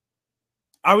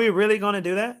 Are we really gonna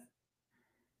do that?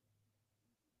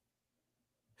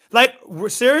 Like,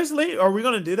 seriously, are we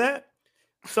gonna do that?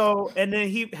 So, and then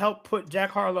he helped put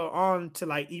Jack Harlow on to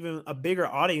like even a bigger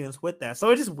audience with that. So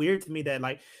it's just weird to me that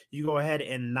like you go ahead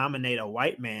and nominate a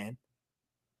white man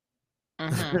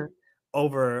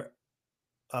over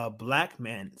a Black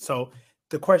man. So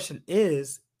the question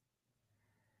is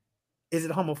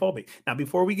it homophobic? Now,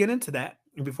 before we get into that,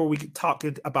 and before we talk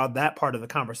about that part of the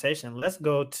conversation, let's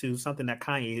go to something that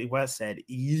Kanye West said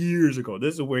years ago.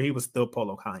 This is where he was still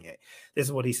Polo Kanye. This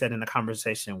is what he said in the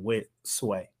conversation with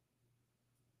Sway.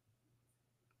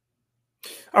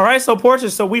 All right, so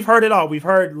Portia, so we've heard it all. We've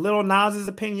heard Lil Nas's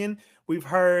opinion. We've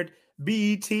heard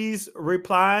BET's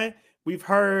reply. We've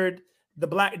heard the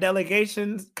Black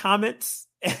delegation's comments.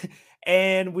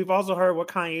 And we've also heard what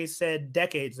Kanye said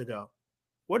decades ago.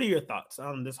 What are your thoughts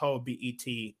on this whole BET?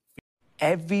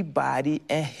 Everybody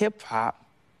in hip-hop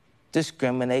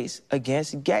discriminates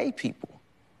against gay people.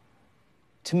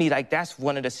 To me, like, that's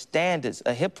one of the standards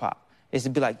of hip-hop, is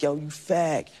to be like, yo, you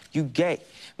fag, you gay.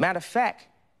 Matter of fact,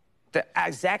 the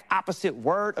exact opposite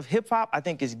word of hip-hop, I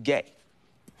think, is gay.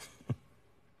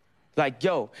 Like,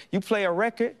 yo, you play a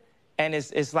record and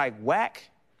it's like whack,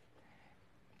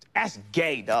 that's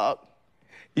gay, dog.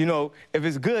 You know, if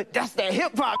it's good, that's that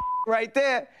hip-hop right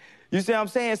there. You see what I'm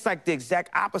saying? It's like the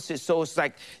exact opposite. So it's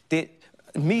like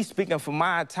me speaking for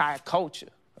my entire culture,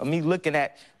 or me looking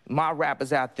at my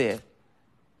rappers out there,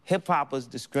 hip-hoppers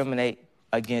discriminate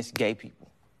against gay people.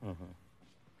 Mm-hmm.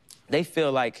 They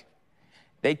feel like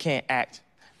they can't act.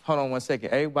 Hold on 1 second.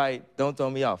 Everybody, don't throw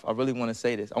me off. I really want to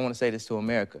say this. I want to say this to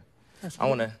America. I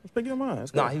want to... Speak your mind.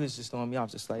 No, he was just throwing me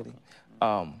off just slightly.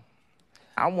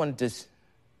 I wanted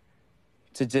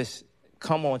to just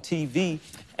come on TV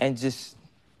and just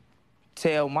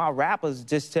tell my rappers,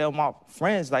 just tell my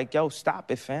friends, like, yo, stop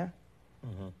it, fam.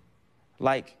 Mm-hmm.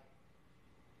 Like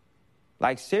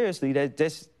seriously,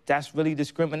 that's really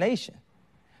discrimination.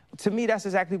 To me, that's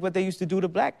exactly what they used to do to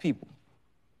Black people.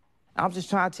 I'm just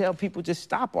trying to tell people, just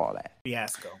stop all that.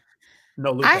 Fiasco.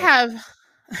 No, I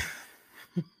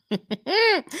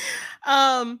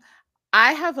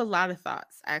have a lot of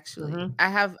thoughts, actually.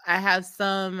 Mm-hmm. I have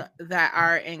some that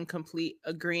are in complete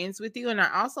agreement with you, and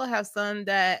I also have some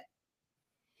that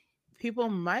people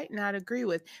might not agree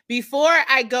with. Before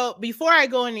I go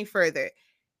any further,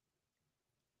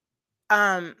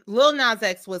 Lil Nas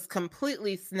X was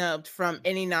completely snubbed from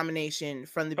any nomination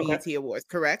from the BET Awards,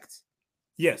 correct?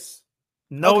 Yes.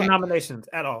 No nominations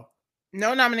at all.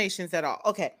 No nominations at all.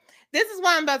 Okay. This is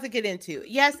what I'm about to get into.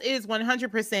 Yes, it is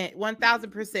 100%,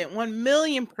 1,000%,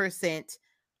 1,000,000%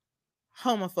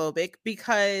 homophobic,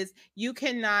 because you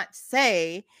cannot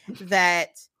say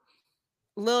that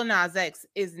Lil Nas X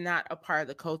is not a part of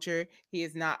the culture. He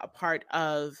is not a part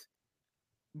of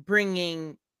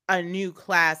bringing a new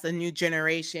class, a new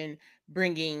generation,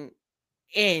 bringing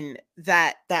in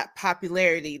that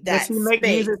popularity. Does he make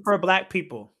music for Black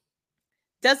people?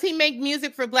 Does he make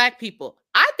music for Black people?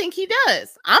 I think he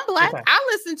does. I'm Black. Okay. I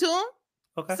listen to him.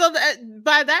 Okay. So that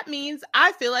by that means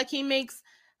I feel like he makes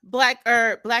Black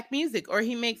music, or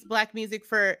he makes Black music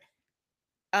for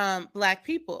Black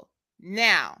people.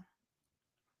 Now,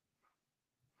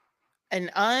 an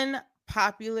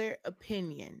unpopular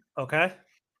opinion. Okay.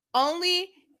 Only,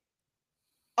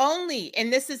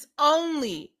 and this is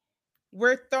only,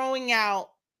 we're throwing out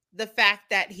the fact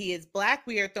that he is Black.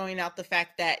 We are throwing out the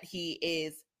fact that he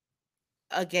is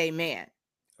a gay man.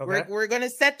 Okay. We're going to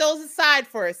set those aside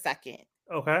for a second.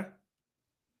 Okay.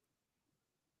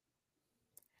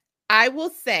 I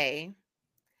will say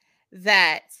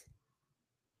that,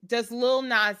 does Lil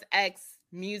Nas X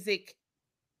music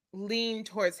lean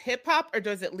towards hip hop, or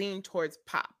does it lean towards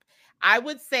pop? I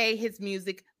would say his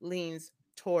music leans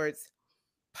towards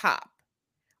pop,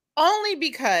 only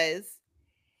because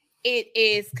it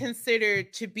is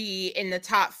considered to be in the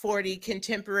top 40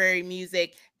 contemporary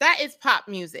music. That is pop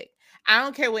music. I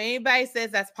don't care what anybody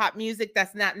says, that's pop music.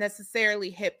 That's not necessarily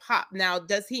hip hop. Now,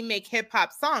 does he make hip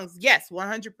hop songs? Yes,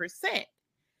 100%.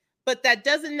 But that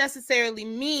doesn't necessarily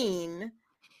mean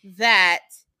that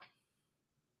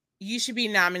you should be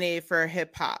nominated for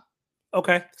hip hop.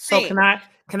 Okay. So can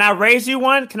I raise you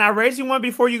one? Can I raise you one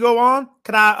before you go on?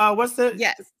 Can I what's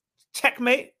the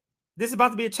checkmate? This is about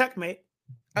to be a checkmate.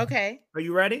 Okay. Are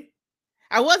you ready?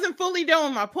 I wasn't fully done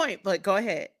with my point, but go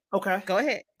ahead. Okay. Go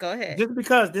ahead. Just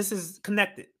because this is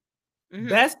connected.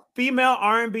 Best female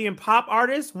R&B and pop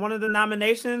artist, one of the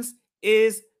nominations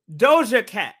is Doja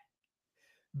Cat.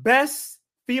 Best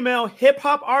female hip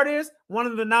hop artist, one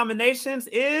of the nominations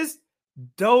is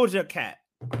Doja Cat.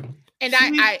 And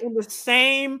she's I in the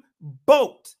same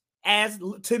boat as,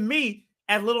 to me,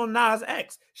 as Lil Nas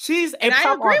X. She's a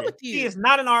pop artist. With you. She is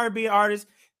not an R&B artist,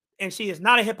 and she is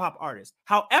not a hip hop artist.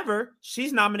 However,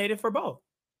 she's nominated for both.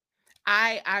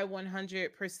 I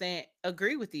 100%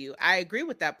 agree with you. I agree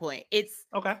with that point. It's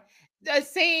okay. The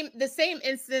same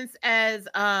instance as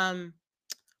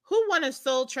who won a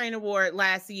Soul Train Award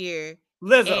last year?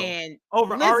 Lizzo. And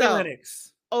over Ari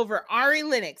Lennox. Over Ari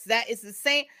Lennox. That is the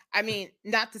same. I mean,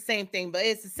 not the same thing, but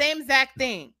it's the same exact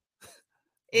thing.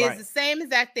 It's the same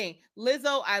exact thing.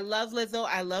 Lizzo, I love Lizzo.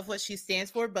 I love what she stands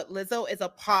for, but Lizzo is a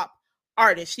pop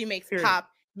artist. She makes pop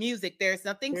music. There's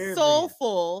nothing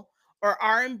soulful or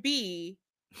R&B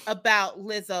about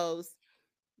Lizzo's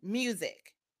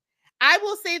music. I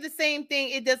will say the same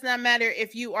thing. It does not matter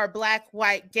if you are black,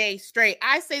 white, gay, straight.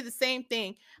 I say the same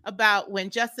thing about when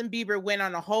Justin Bieber went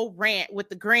on a whole rant with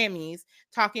the Grammys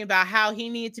talking about how he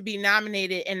needed to be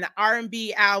nominated in the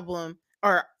R&B album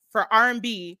or for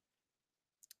R&B.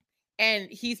 And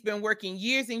he's been working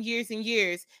years and years and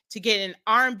years to get an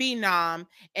R&B nom.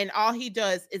 And all he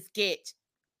does is get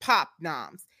pop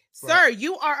noms. Right. Sir,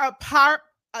 you are a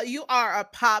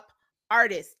pop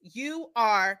artist. You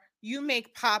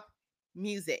make pop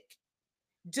music.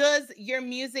 Does your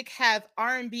music have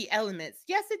R&B elements?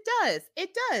 Yes, it does.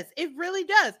 It does. It really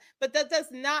does. But that does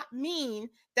not mean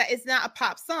that it's not a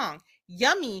pop song.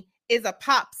 Yummy is a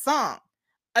pop song.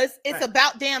 It's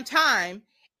About Damn Time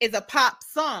is a pop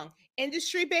song.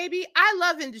 Industry Baby, I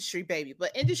love Industry Baby,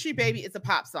 but Industry Baby is a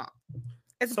pop song.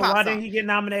 It's a pop song. Didn't he get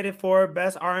nominated for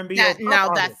Best R&B? That's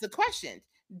the question.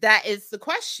 That is the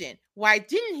question. Why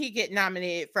didn't he get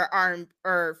nominated for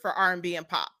R&B and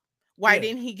pop? Why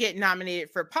didn't he get nominated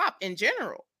for pop in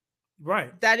general?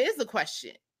 Right. That is the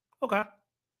question. Okay.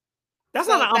 That's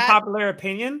not an unpopular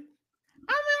opinion.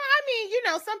 I mean, you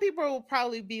know, some people will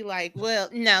probably be like, well,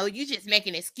 no, you just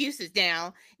making excuses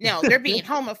now. No, they're being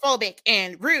homophobic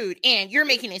and rude, and you're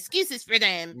making excuses for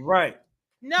them. Right.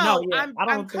 No,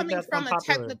 I'm coming from a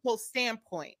technical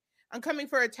standpoint. I'm coming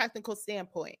from a technical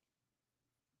standpoint.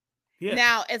 Yeah.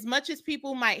 Now, as much as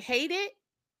people might hate it,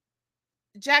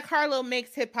 Jack Harlow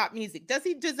makes hip hop music. Does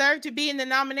he deserve to be in the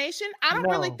nomination? I don't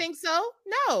really think so.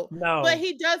 No. But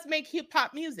he does make hip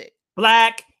hop music.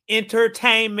 Black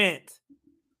entertainment.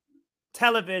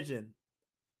 Television.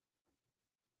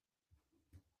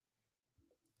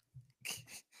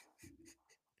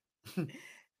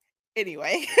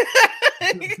 Anyway.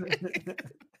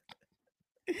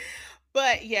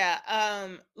 But yeah,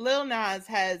 Lil Nas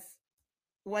has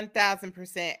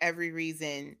 1000% every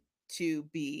reason to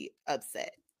be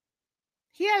upset.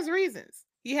 He has reasons.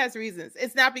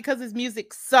 It's not because his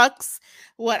music sucks.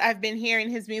 What I've been hearing,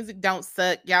 his music don't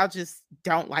suck. Y'all just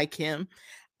don't like him.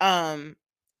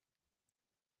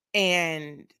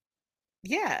 And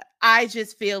yeah, I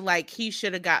just feel like he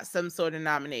should have got some sort of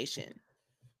nomination.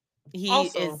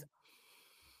 The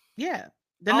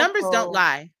numbers don't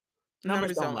lie.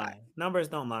 Numbers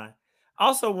don't lie.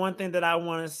 Also, one thing that I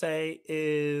want to say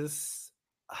is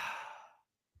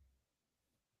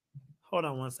hold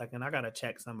on one second. I got to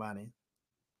check somebody.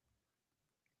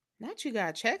 Not you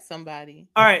got to check somebody.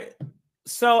 All right.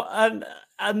 So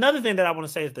another thing that I want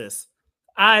to say is this.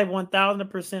 I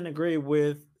 1000% agree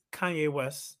with Kanye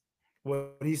West,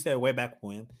 what he said way back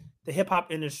when. The hip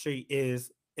hop industry is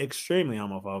extremely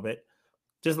homophobic.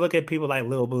 Just look at people like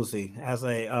Lil Boosie as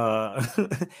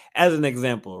as an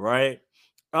example, right?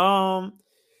 And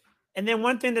then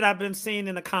one thing that I've been seeing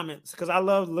in the comments, because I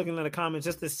love looking at the comments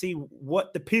just to see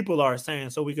what the people are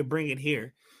saying so we could bring it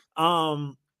here.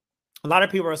 A lot of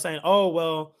people are saying, oh,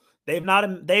 well, they've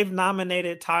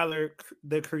nominated Tyler,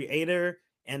 the Creator,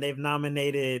 and they've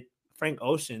nominated Frank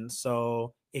Ocean,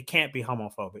 so it can't be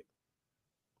homophobic.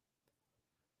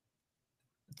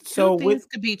 Two things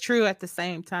could be true at the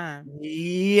same time.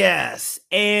 Yes.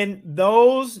 And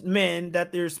those men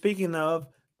that they're speaking of,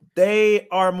 they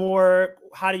are more,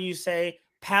 how do you say,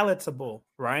 palatable,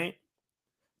 right?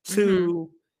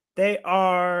 They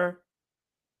are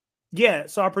Yeah,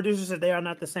 so our producer said they are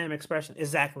not the same expression.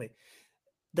 Exactly.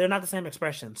 They're not the same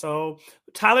expression. So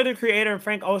Tyler the Creator and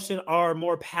Frank Ocean are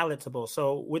more palatable.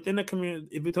 So within the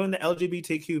community, between the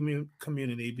LGBTQ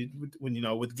community,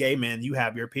 when with gay men, you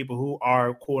have your people who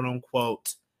are quote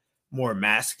unquote more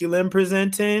masculine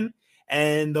presenting,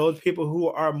 and those people who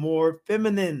are more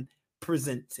feminine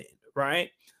presenting, right?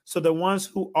 So the ones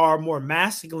who are more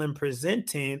masculine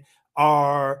presenting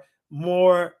are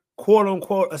more quote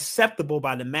unquote acceptable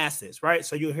by the masses, right?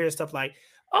 So you'll hear stuff like,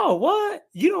 "Oh, what?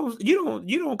 You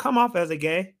don't come off as a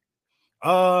gay."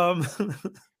 Um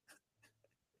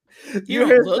You you don't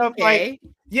hear look stuff like, gay.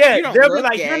 yeah, You don't they'll be look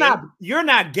like, gay. you're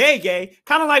not gay.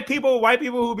 Kind of like white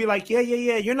people who be like, yeah,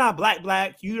 you're not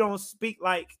black. You don't speak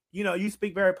like, you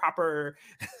speak very proper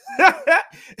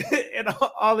and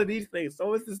all of these things.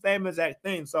 So it's the same exact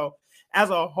thing. So as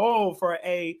a whole, for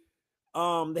the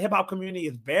hip hop community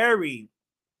is very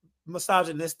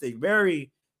misogynistic,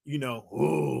 very,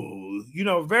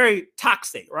 very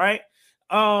toxic, right?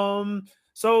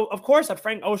 So of course a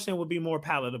Frank Ocean would be more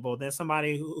palatable than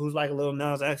somebody who's like a Lil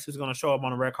Nas X, who's gonna show up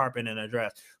on a red carpet in a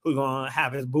dress, who's gonna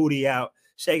have his booty out,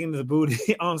 shaking his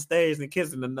booty on stage and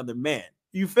kissing another man.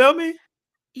 You feel me?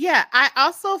 Yeah, I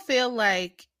also feel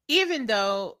like, even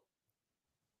though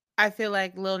I feel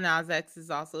like Lil Nas X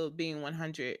is also being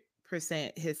 100%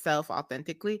 himself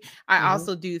authentically, I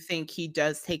also do think he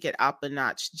does take it up a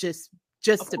notch just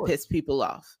Of to course. piss people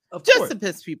off. Of Just course. to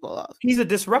piss people off. He's a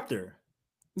disruptor.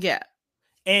 Yeah.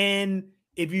 And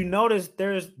if you notice,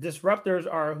 there's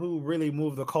disruptors are who really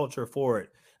move the culture forward.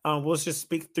 We'll just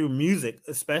speak through music,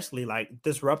 especially like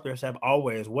disruptors have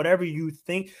always, whatever you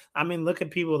think. I mean, look at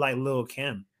people like Lil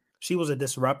Kim. She was a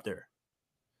disruptor.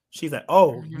 She's like,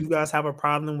 oh, you guys have a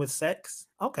problem with sex?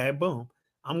 Okay, boom.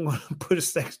 I'm going to put a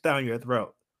sex down your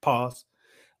throat. Pause.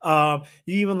 You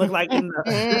even look like in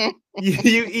the,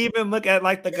 you even look at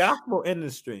like the gospel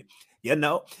industry.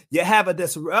 You have a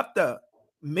disruptor.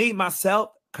 Me, myself,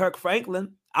 Kirk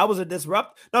Franklin. I was a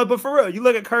disruptor. No, but for real, you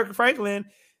look at Kirk Franklin.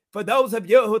 For those of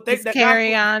you who think that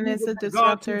Carry On is a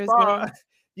disruptor as well.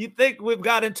 You think we've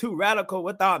gotten too radical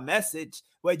with our message,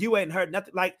 where you ain't heard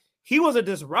nothing. Like, he was a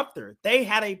disruptor. They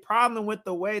had a problem with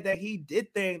the way that he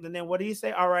did things. And then what did he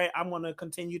say? All right, I'm going to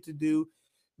continue to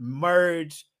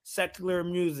merge secular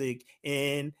music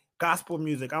and gospel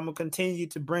music. I'm going to continue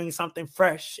to bring something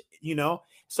fresh,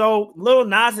 So Lil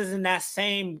Nas is in that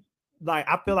same, like,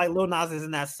 I feel like Lil Nas is in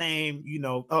that same,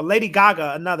 Lady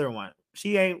Gaga, another one.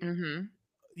 She ain't,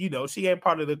 she ain't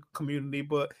part of the community,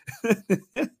 but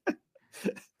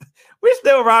we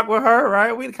still rock with her,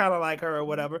 right? We kind of like her or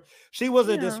whatever. She was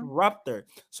a disruptor.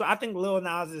 So I think Lil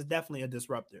Nas is definitely a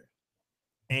disruptor.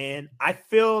 And I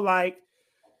feel like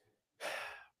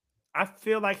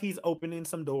he's opening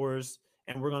some doors,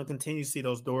 and we're going to continue to see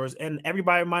those doors, and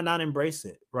everybody might not embrace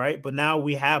it, right? But now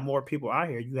we have more people out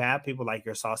here. You have people like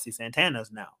your Saucy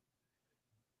Santanas now.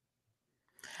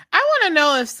 I want to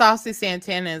know if Saucy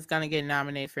Santana is going to get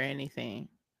nominated for anything.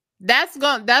 That's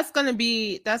going to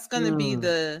be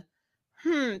the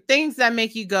things that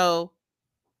make you go,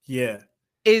 yeah.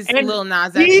 Is Lil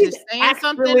Nas X just saying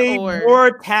something, or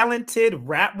more talented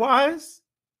rap wise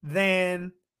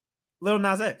than Lil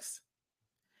Nas X?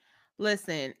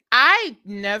 Listen, I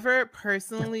never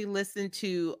personally listened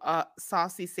to a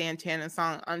Saucy Santana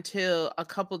song until a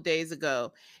couple days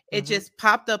ago. It just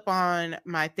popped up on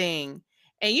my thing,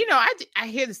 and I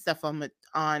hear the stuff on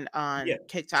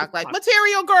TikTok, like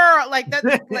Material Girl, like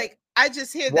that, like I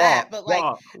just hear that, but like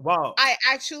I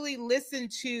actually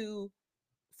listened to.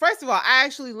 First of all, I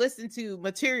actually listened to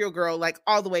Material Girl like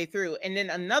all the way through, and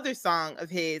then another song of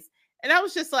his, and I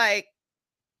was just like,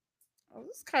 "Oh,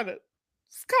 it's kind of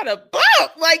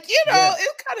bump, like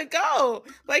it's kind of go."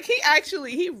 Like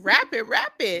he rap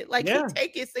it, like he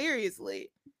take it seriously.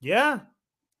 Yeah.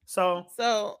 So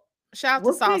shout out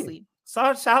to Saucy.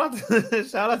 So shout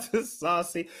out to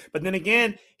Saucy. But then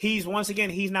again, he's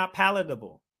not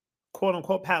palatable, quote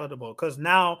unquote palatable, because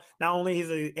now not only he's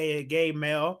a gay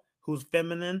male who's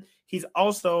feminine, he's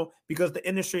also, because the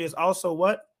industry is also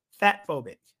what? Fat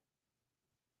phobic.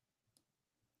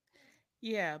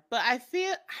 Yeah, but I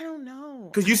don't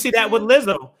know. Because you see that with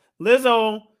Lizzo.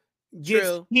 Lizzo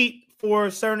gets heat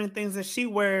for certain things that she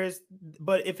wears,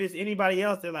 but if it's anybody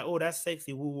else, they're like, oh, that's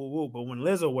sexy, woo, woo, woo. But when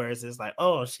Lizzo wears it, it's like,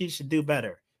 oh, she should do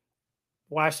better.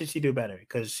 Why should she do better?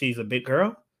 Because she's a big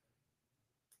girl?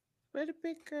 Where the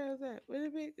big girls at?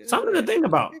 Something to think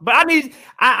about. But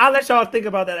I'll let y'all think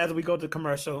about that as we go to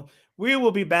commercial. We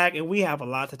will be back, and we have a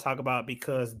lot to talk about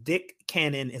because Dick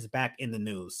Cannon is back in the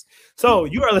news. So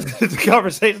you are listening to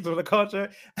Conversations with the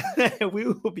Culture, and we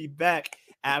will be back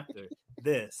after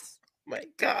this. my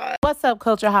God. What's up,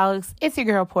 Cultureholics? It's your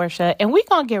girl, Portia, and we're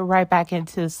going to get right back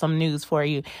into some news for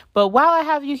you. But while I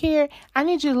have you here, I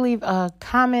need you to leave a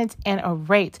comment and a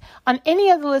rate on any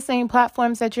of the listening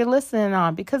platforms that you're listening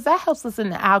on, because that helps us in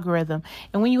the algorithm.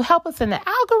 And when you help us in the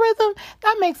algorithm,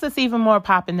 that makes us even more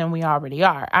popping than we already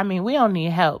are. I mean, we don't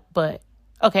need help, but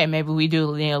okay, maybe we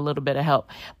do need a little bit of help.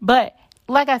 But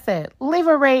like I said, leave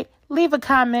a rate, leave a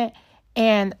comment,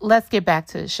 and let's get back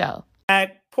to the show.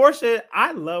 Portia,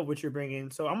 I love what you're bringing,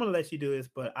 so I'm gonna let you do this,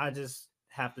 but I just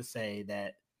have to say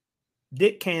that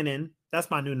Dick Cannon,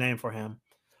 that's my new name for him,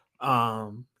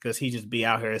 because he just be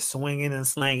out here swinging and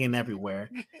slanging everywhere.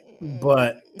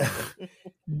 But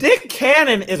Dick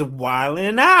Cannon is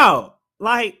wilding out.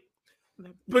 Like,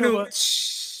 you know what?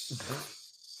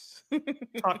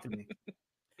 Talk to me.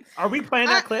 Are we playing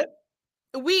that clip?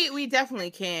 We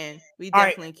definitely can. We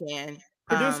definitely can.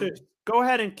 Producers, go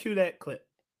ahead and cue that clip.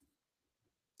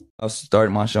 I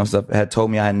started my show and stuff, had told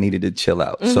me I needed to chill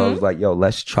out. So I was like, yo,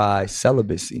 let's try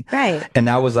celibacy. Right. And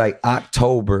that was like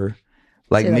October.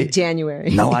 Like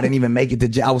January. No, I didn't even make it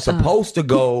to I was supposed to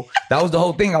go. That was the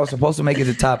whole thing. I was supposed to make it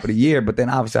to the top of the year. But then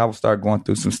obviously I would start going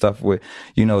through some stuff with,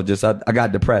 just I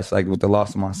got depressed, like with the loss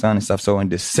of my son and stuff. So in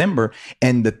December,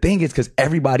 and the thing is, because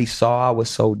everybody saw I was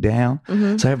so down.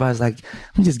 So everybody's like,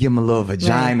 let me just give him a little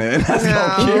vagina. And that's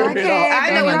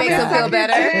I know what makes him feel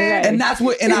better. And that's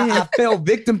what, and I fell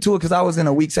victim to it because I was in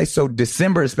a weak state. So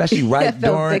December, especially right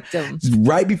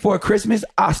before Christmas,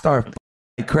 I started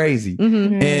crazy.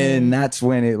 And that's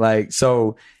when it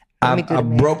I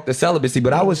broke the celibacy,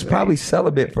 but I was probably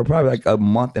celibate for probably like a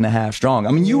month and a half strong.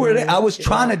 I mean, you were there. I was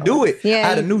trying to do it. I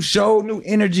had a new show, new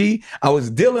energy. I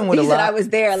was dealing with a lot. I was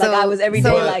there. I was every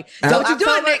day. Don't you do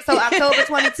it. So October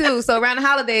 22. So around the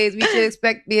holidays, we should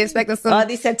be expecting some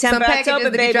these September, some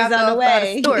October babies on the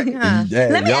way.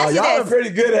 Let me ask you y'all are pretty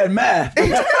good at math.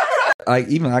 I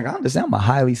understand I'm a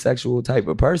highly sexual type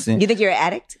of person. You think you're an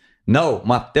addict? No,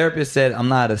 my therapist said I'm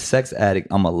not a sex addict.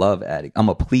 I'm a love addict. I'm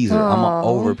a pleaser. I'm an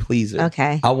over pleaser.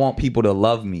 Okay. I want people to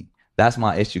love me. That's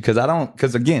my issue.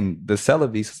 Because again, the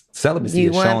celibacy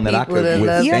has shown that I could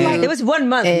withstand. It was 1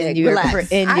 month, Nick. Relax.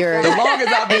 The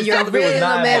longest I've been celibate was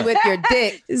 9 months. With your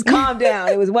dick. Just calm down.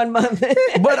 It was 1 month.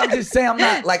 But I'm just saying, I'm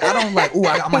not I don't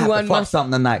I'm gonna have to fuck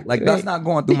something tonight. That's not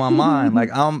going through my mind.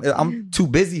 I'm too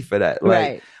busy for that.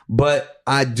 Right. But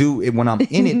I do when I'm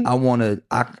in it, I wanna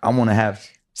have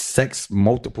sex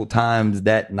multiple times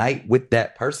that night with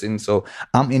that person. So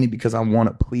I'm in it because I want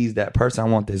to please that person. I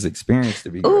want this experience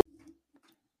to be great.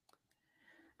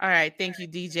 All right, thank you,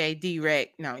 DJ D-Rec.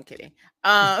 No, I'm kidding.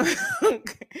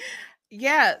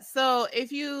 Yeah, so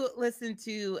if you listen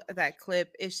to that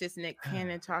clip, it's just Nick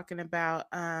Cannon talking about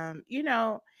how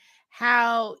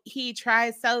he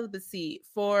tried celibacy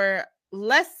for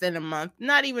less than a month,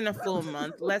 not even a full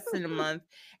month, less than a month.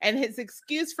 And his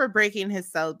excuse for breaking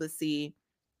his celibacy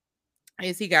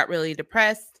is he got really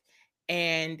depressed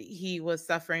and he was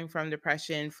suffering from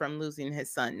depression from losing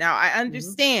his son. Now, I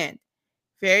understand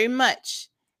very much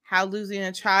how losing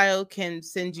a child can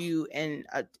send you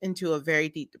into a very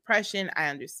deep depression. I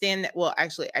understand that. Well,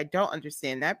 actually, I don't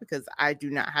understand that because I do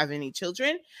not have any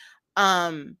children.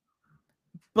 But,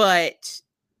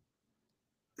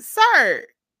 sir,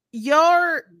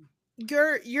 your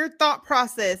thought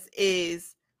process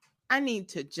is, I need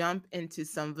to jump into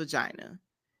some vagina.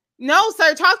 No,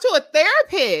 sir. Talk to a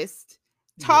therapist.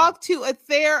 Talk to a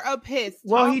therapist.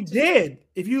 Well, he did.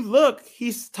 If you look,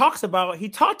 he talked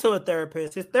to a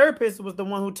therapist. His therapist was the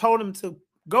one who told him to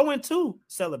go into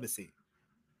celibacy.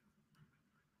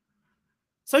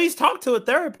 So he's talked to a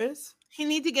therapist. He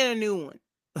need to get a new one.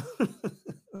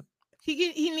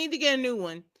 He need to get a new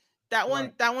one. That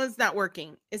one's not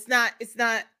working. It's not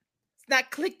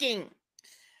clicking.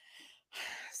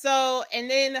 So, and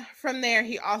then from there,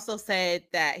 he also said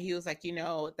that he was like,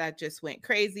 that just went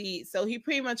crazy. So he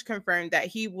pretty much confirmed that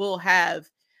he will have,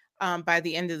 by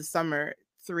the end of the summer,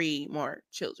 3 more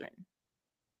children.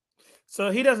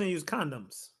 So he doesn't use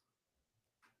condoms.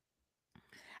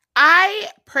 I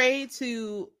pray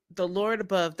to the Lord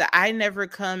above that I never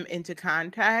come into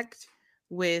contact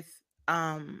with,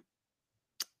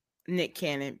 Nick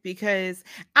Cannon, because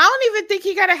I don't even think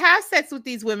he gotta have sex with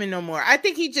these women no more. I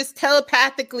think he just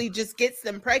telepathically just gets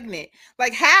them pregnant.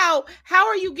 Like how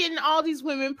are you getting all these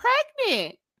women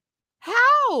pregnant?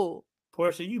 How?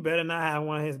 Portia, you better not have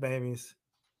one of his babies.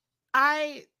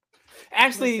 Actually,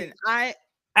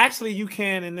 you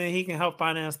can, and then he can help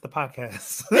finance the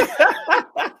podcast.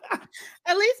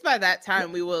 At least by that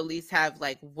time we will at least have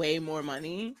way more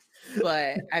money.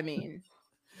 But I mean,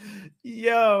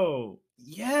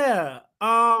 yeah.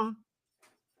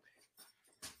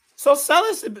 So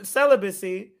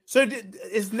celibacy. So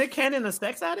is Nick Cannon a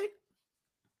sex addict?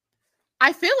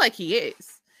 I feel like he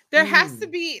is. There has to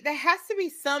be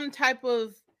some type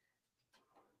of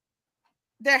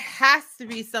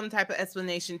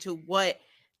explanation to what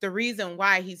the reason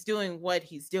why he's doing what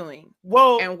he's doing.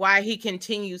 Well, and why he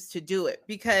continues to do it.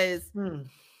 Because,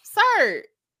 sir,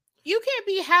 you can't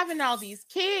be having all these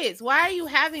kids. Why are you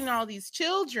having all these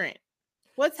children?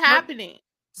 What's happening?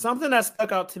 Something that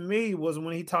stuck out to me was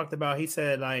when he talked about, he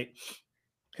said like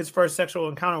his first sexual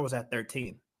encounter was at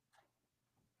 13.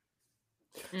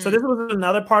 So this was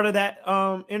another part of that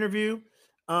interview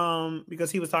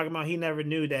because he was talking about he never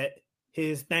knew that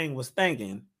his thing was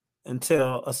thangin'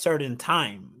 until a certain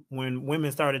time when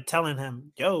women started telling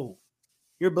him, yo,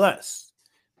 you're blessed.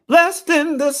 Blessed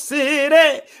in the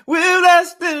city, we're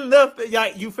blessed in the...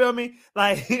 Like, you feel me?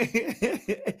 Like,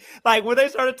 like when they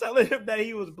started telling him that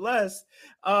he was blessed,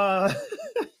 that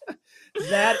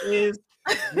is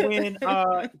when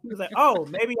he was like, oh,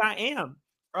 maybe I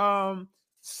am.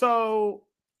 So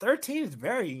 13 is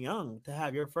very young to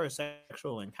have your first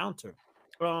sexual encounter.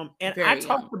 And I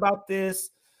talked about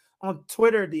this on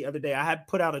Twitter the other day. I had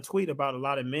put out a tweet about a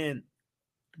lot of men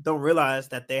don't realize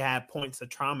that they have points of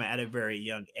trauma at a very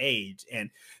young age. And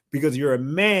because you're a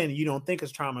man, you don't think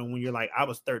it's trauma when you're like, I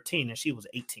was 13 and she was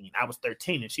 18. I was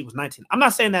 13 and she was 19. I'm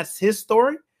not saying that's his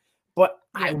story, but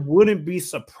I wouldn't be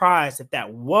surprised if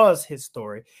that was his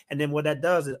story. And then what that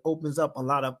does, it opens up a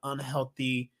lot of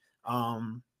unhealthy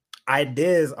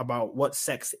ideas about what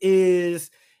sex is.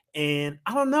 And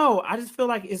I don't know. I just feel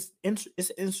like it's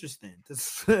interesting.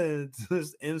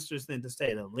 It's interesting to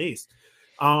say the least.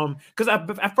 Because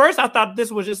at first I thought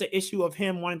this was just an issue of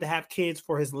him wanting to have kids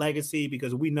for his legacy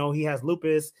because we know he has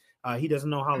lupus. He doesn't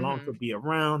know how long he'll be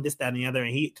around, this, that, and the other.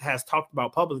 And he has talked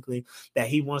about publicly that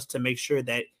he wants to make sure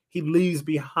that he leaves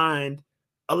behind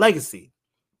a legacy.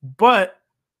 But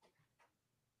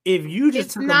if you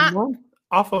just took a month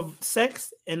off of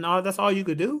sex and that's all you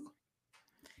could do,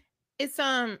 it's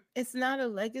not a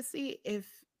legacy if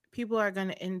people are going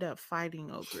to end up fighting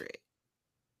over it.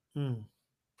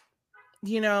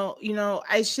 You know,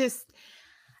 it's just,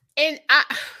 and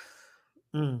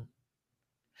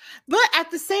but at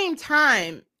the same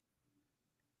time,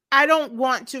 I don't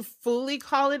want to fully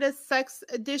call it a sex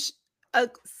addiction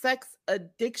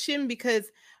because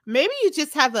maybe you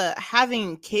just have a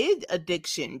having kid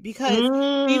addiction because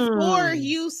before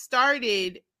you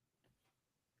started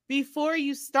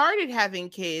having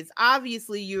kids,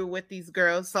 obviously you were with these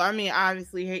girls. So, I mean,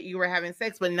 obviously you were having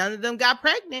sex, but none of them got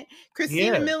pregnant.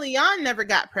 Christina Milian never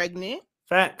got pregnant.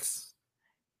 Facts.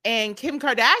 And Kim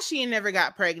Kardashian never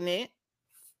got pregnant.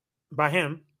 By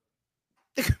him.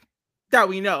 That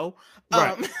we know.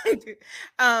 Right.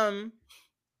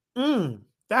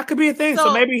 That could be a thing.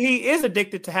 So maybe he is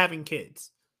addicted to having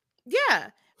kids.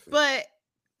 Yeah. But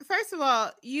first of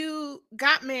all, you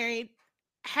got married,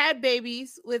 had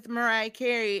babies with Mariah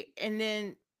Carey, and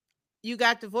then you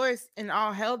got divorced and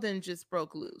all hell then just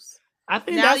broke loose. I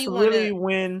think now that's really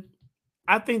when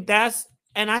I think that's,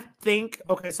 and I think,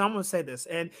 okay, so I'm going to say this,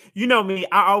 and you know me,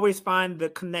 I always find the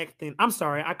connecting. I'm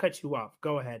sorry, I cut you off.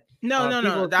 Go ahead.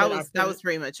 No. That was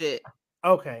pretty much it.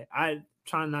 Okay. I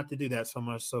try not to do that so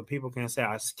much so people can say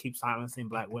I keep silencing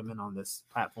Black women on this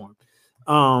platform.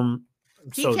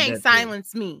 He can't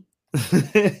silence me.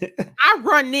 I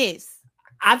run this.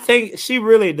 I think she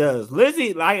really does.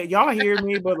 Lizzie, like y'all hear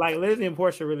me, but like Lizzie and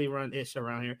Portia really run ish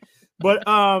around here. But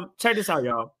check this out,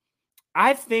 y'all.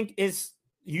 I think it's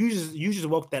you just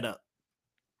woke that up.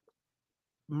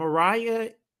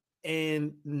 Mariah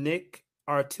and Nick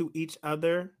are to each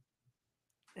other,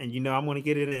 and you know I'm gonna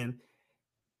get it in.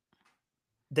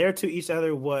 They're to each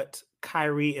other what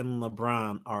Kyrie and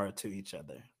LeBron are to each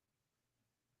other.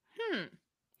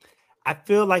 I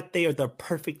feel like they are the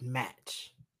perfect match.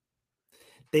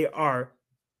 They are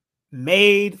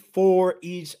made for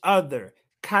each other.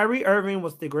 Kyrie Irving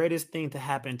was the greatest thing to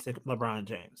happen to LeBron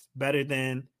James. Better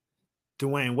than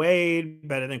Dwayne Wade,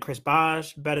 better than Chris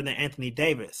Bosh, better than Anthony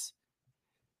Davis.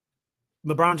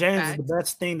 LeBron James is the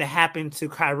best thing to happen to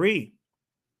Kyrie.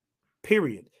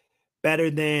 Period.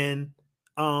 Better than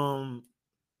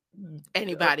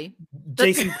anybody.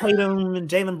 Jason Tatum and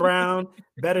Jaylen Brown.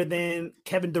 Better than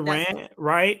Kevin Durant,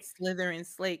 right? Slytherin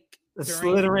Snake. The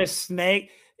Slytherin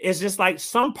Snake. It's just like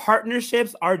some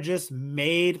partnerships are just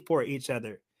made for each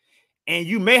other. And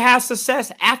you may have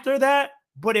success after that,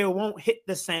 but it won't hit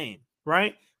the same,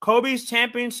 right? Kobe's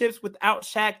championships without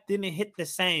Shaq didn't hit the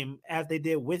same as they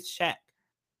did with Shaq.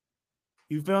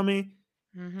 You feel me?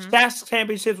 Shaq's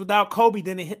championships without Kobe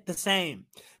didn't hit the same.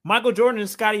 Michael Jordan and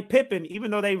Scottie Pippen,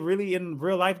 even though they really in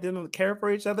real life didn't care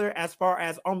for each other as far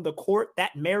as on the court,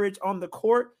 that marriage on the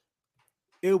court,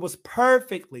 It was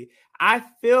perfectly. I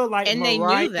feel like And Mariah,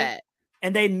 they knew that.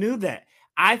 And they knew that.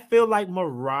 I feel like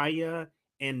Mariah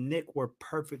and Nick were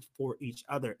perfect for each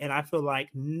other. And I feel like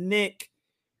Nick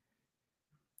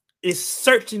is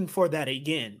searching for that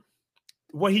again.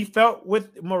 What he felt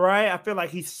with Mariah, I feel like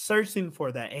he's searching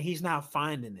for that and he's not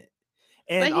finding it.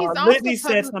 And But he's also Lizzie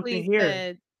said something publicly here.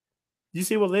 said, You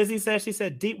see what Lizzie said? She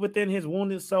said, deep within his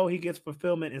wounded soul, he gets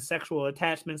fulfillment in sexual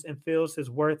attachments and feels his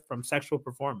worth from sexual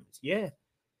performance. Yeah.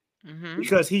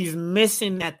 Because he's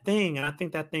missing that thing. And I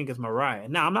think that thing is Mariah.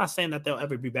 Now, I'm not saying that they'll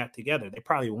ever be back together. They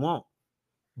probably won't.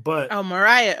 But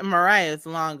Mariah is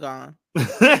long gone.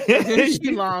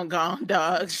 She long gone,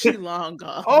 dog. She long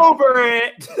gone. Over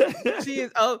it. She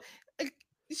is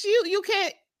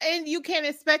you can't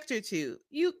expect her to.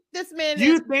 This man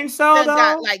think so though?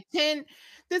 Got like 10.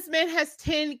 This man has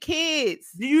 10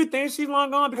 kids. Do you think she's long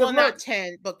gone? Because not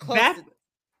 10, but close to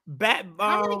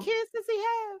how many kids does he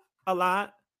have? A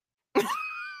lot.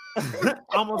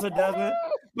 Almost a dozen.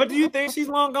 But do you think she's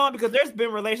long gone? Because there's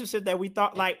been relationships that we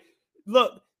thought, like,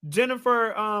 look,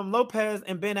 Jennifer Lopez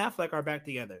and Ben Affleck are back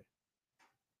together.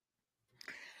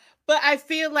 But I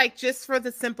feel like just for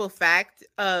the simple fact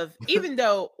of, even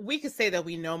though we could say that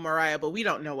we know Mariah, but we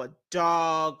don't know a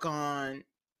doggone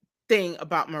thing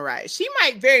about Mariah. She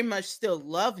might very much still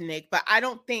love Nick, but I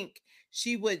don't think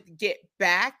she would get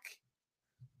back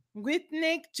with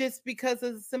Nick just because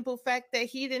of the simple fact that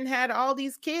he didn't had all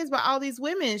these kids by all these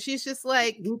women. She's just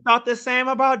like, you thought the same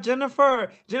about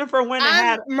Jennifer. Jennifer went and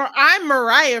had I'm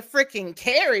Mariah freaking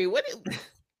Carey.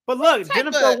 But look,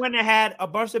 Jennifer went and had a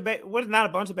bunch of not a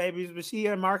bunch of babies, but she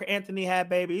and Mark Anthony had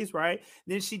babies, right?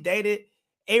 Then she dated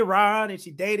A-Rod and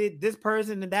she dated this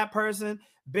person and that person.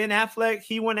 Ben Affleck,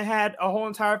 he went and had a whole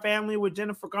entire family with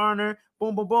Jennifer Garner.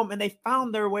 Boom, boom, boom. And they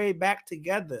found their way back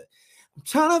together. I'm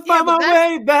trying to find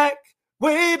my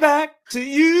way back to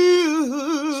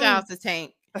you. Shout out to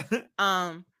Tank.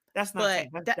 That's not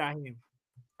Tank. That's Jaheim.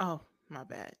 Oh, my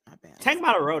bad. Tank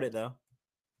might have wrote it though.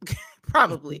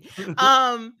 Probably.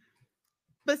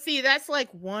 But see, that's like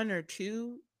 1 or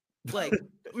 2, like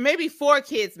maybe 4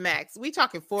 kids max. We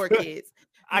talking 4 kids.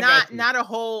 Not a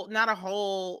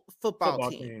whole football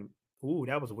team. Ooh,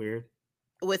 that was weird.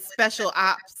 With special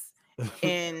ops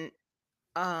and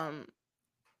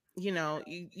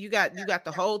you got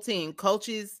the whole team,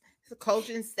 coaches, the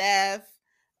coaching staff,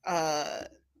 the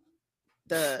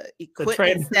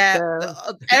equipment staff,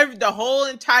 the whole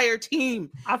entire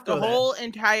team.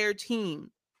 Entire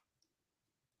team.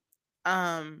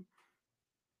 But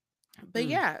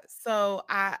yeah, so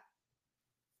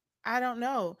I don't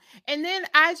know. And then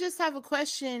I just have a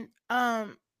question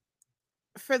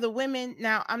for the women.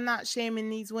 Now, I'm not shaming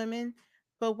these women,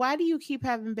 but why do you keep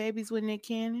having babies with Nick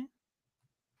Cannon?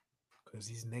 Because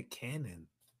he's Nick Cannon.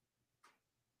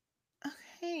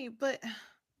 Okay, but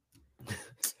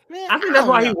man, I think that's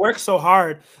why he works so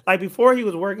hard. Like before he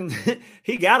was working,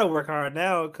 he got to work hard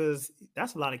now because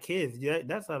that's a lot of kids. Yeah,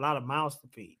 that's a lot of mouths to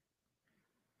feed.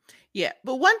 Yeah,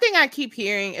 but one thing I keep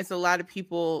hearing is a lot of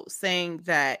people saying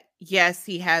that yes,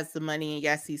 he has the money and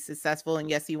yes, he's successful and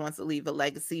yes, he wants to leave a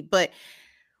legacy. But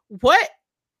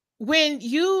when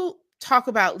you talk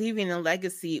about leaving a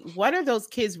legacy, what are those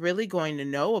kids really going to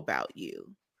know about you?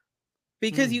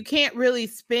 Because you can't really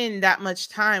spend that much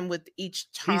time with each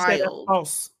child. He said that's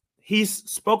false. He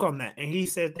spoke on that, and he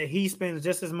said that he spends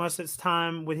just as much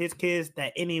time with his kids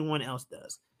that anyone else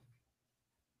does.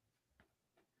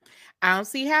 I don't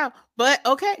see how, but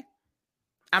okay.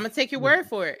 I'm gonna take your word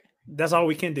for it. That's all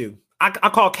we can do. I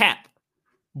call cap,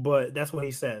 but that's what he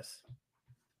says.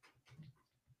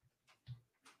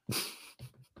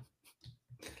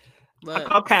 I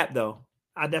call cap though.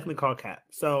 I definitely call cap.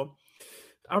 So,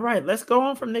 all right, let's go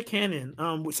on from Nick Cannon.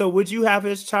 So would you have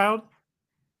his child?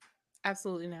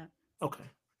 Absolutely not. Okay.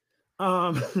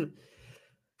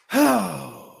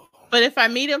 But if I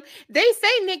meet him, they say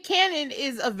Nick Cannon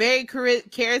is a very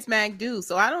charismatic dude.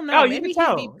 So I don't know. Oh,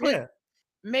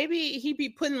 maybe he'd be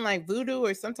putting like voodoo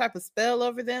or some type of spell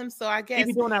over them. So I guess he'd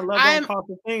be doing that love don't cost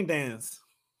a thing dance.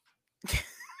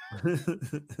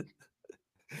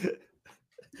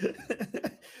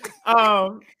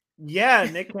 Yeah,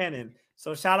 Nick Cannon.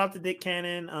 So shout out to Nick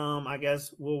Cannon. I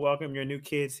guess we'll welcome your new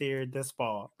kids here this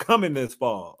fall. Coming this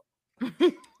fall.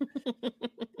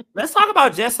 Let's talk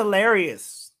about Jess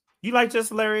Hilarious. You like Jess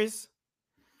Hilarious?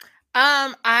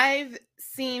 I've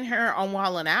seen her on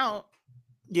Wildin' Out.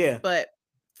 Yeah. But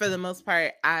for the most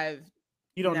part,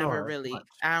 you don't know her really much.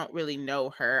 I don't really know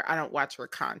her. I don't watch her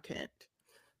content.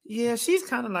 Yeah, she's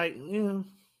kind of like,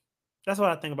 that's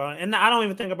what I think about. And I don't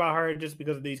even think about her just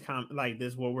because of these like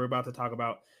this, what we're about to talk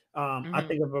about. I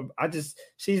think of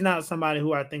she's not somebody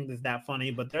who I think is that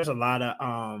funny, but there's a lot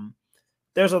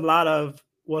of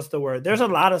what's the word? There's a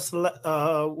lot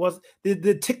of what's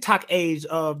the TikTok age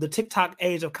of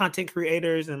content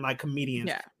creators and like comedians.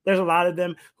 Yeah. There's a lot of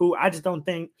them who I just don't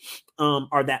think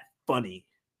are that funny.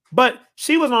 But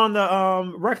she was on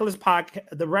the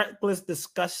Reckless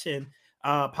Discussion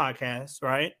podcast,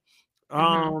 right?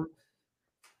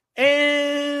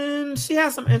 And she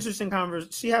has some interesting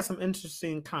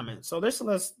comments. So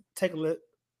let's take a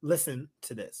listen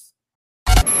to this.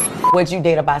 Would you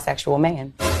date a bisexual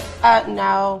man?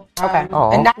 No. Okay.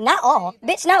 And Not all.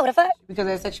 Bitch, no, the fuck? because of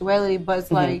their sexuality, but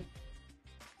it's like,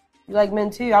 you like men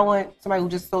too. I want somebody who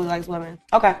just solely likes women.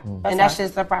 Okay. And that's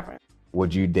just a preference.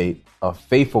 Would you date a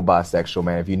faithful bisexual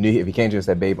man if you can't just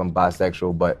say, babe, I'm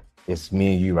bisexual, but it's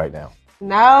me and you right now?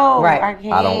 No, Right. I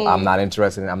can't. I'm not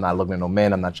interested I'm not looking at no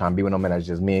men. I'm not trying to be with no men. It's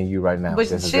just me and you right now. But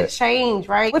This is shit it. change,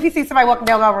 right? What if you see somebody walking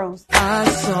down Melrose?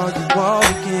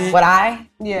 Would I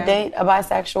date a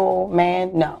bisexual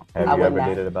man? No. Have I you would ever not.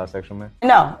 dated a bisexual man?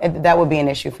 No, that would be an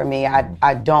issue for me.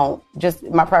 I don't. Just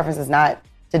my preference is not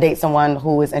to date someone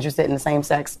who is interested in the same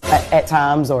sex at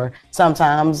times or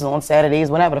sometimes on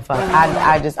Saturdays, whatever the fuck.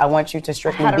 I want you to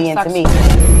strictly be into me.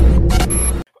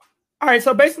 All right,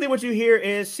 so basically what you hear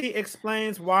is she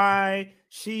explains why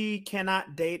she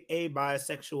cannot date a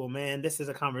bisexual man. This is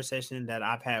a conversation that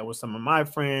I've had with some of my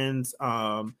friends.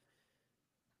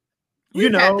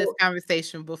 We've had this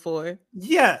conversation before.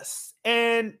 Yes,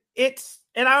 and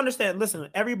I understand. Listen,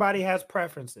 everybody has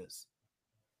preferences.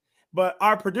 But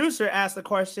our producer asked a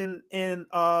question in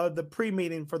the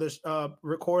pre-meeting for the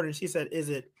recording. She said, is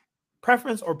it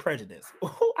preference or prejudice?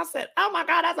 I said, oh my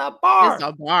God, that's a bar. It's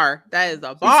a bar. That is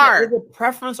a bar. Said, is it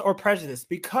preference or prejudice?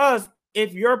 Because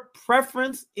if your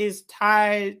preference is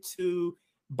tied to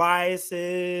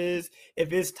biases,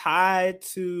 if it's tied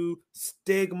to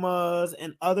stigmas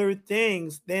and other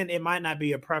things, then it might not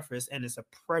be a preference and it's a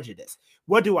prejudice.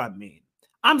 What do I mean?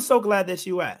 I'm so glad that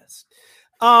you asked.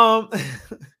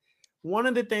 One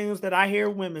of the things that I hear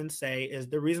women say is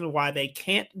the reason why they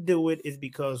can't do it is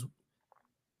because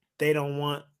they don't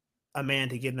want a man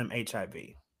to give them HIV.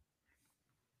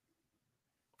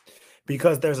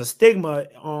 Because there's a stigma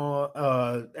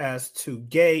as to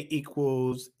gay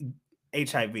equals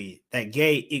HIV, that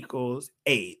gay equals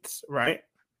AIDS, right?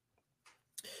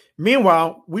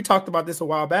 Meanwhile, we talked about this a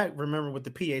while back, remember, with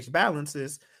the pH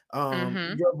balances.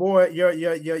 Your boy,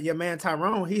 your man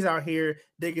Tyrone, he's out here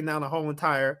digging down the whole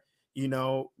entire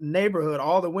neighborhood,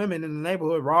 all the women in the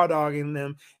neighborhood, raw dogging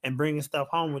them and bringing stuff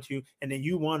home with you, and then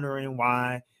you wondering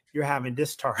why you're having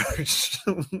discharge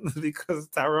because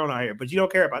Tyrone out here, but you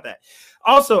don't care about that.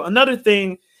 Also, another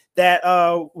thing that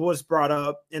was brought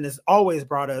up and is always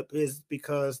brought up is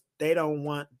because they don't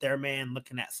want their man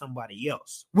looking at somebody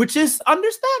else, which is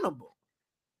understandable,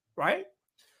 right?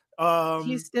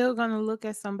 He's still gonna look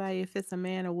at somebody if it's a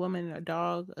man, a woman, a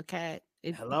dog, a cat.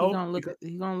 He's gonna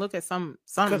look at some.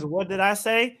 Because what did I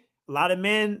say? A lot of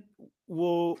men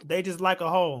they just like a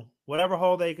hole, whatever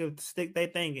hole they could stick their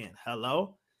thing in.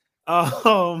 Hello.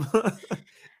 Another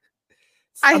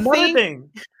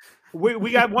thing,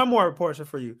 we got one more portion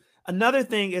for you. Another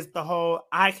thing is the whole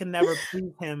I can never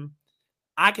please him.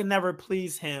 I can never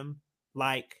please him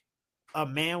like a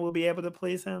man will be able to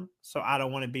please him. So I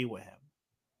don't want to be with him.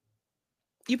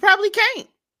 You probably can't.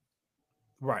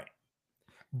 Right.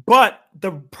 But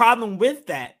the problem with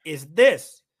that is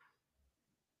this.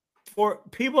 For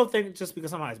people think just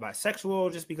because somebody's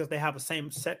bisexual, just because they have a same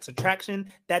sex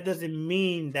attraction, that doesn't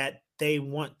mean that they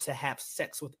want to have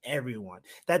sex with everyone.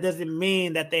 That doesn't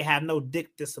mean that they have no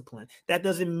dick discipline. That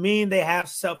doesn't mean they have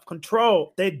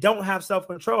self-control. They don't have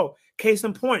self-control. Case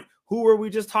in point, who were we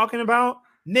just talking about?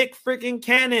 Nick freaking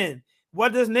Cannon.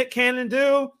 What does Nick Cannon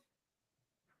do?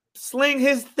 Sling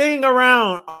his thing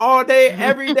around all day,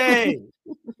 every day.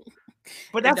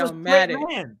 But that's a straight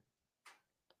man.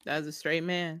 That's a straight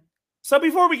man. So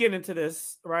before we get into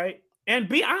this, right? And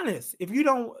be honest.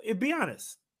 Be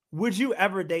honest. Would you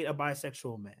ever date a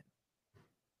bisexual man?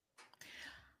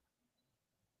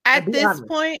 At this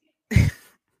point,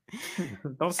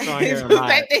 don't start here.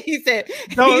 He said,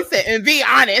 and be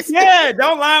honest. Yeah,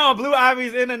 don't lie on Blue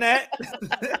Ivy's internet.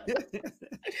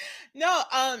 No,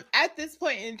 at this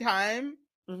point in time,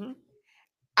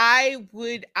 I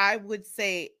would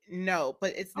say no,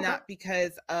 but it's not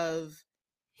because of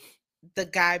the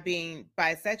guy being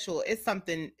bisexual.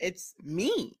 It's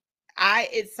me.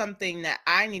 It's something that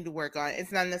I need to work on.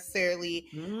 It's not necessarily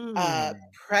a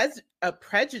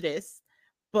prejudice,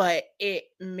 but it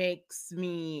makes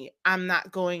me, I'm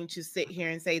not going to sit here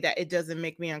and say that it doesn't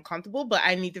make me uncomfortable, but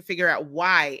I need to figure out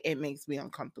why it makes me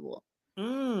uncomfortable.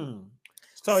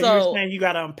 So you're saying you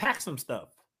got to unpack some stuff.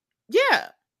 Yeah.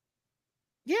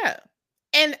 Yeah.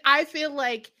 And I feel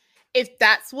like if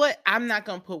that's what, I'm not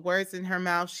going to put words in her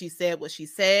mouth. She said what she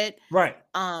said. Right.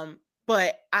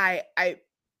 But I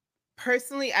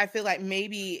personally, I feel like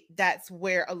maybe that's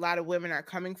where a lot of women are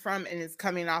coming from, and it's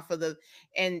coming off of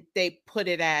and they put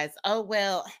it as, oh,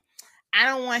 well, I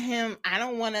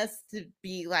don't want us to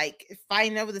be like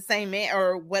fighting over the same man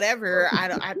or whatever.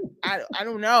 I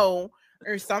don't know,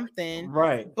 or something.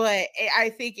 Right. But I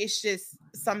think it's just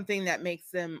something that makes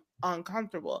them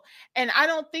uncomfortable. And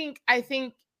I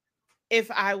think if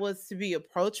I was to be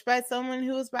approached by someone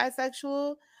who is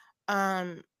bisexual,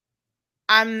 I'm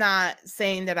not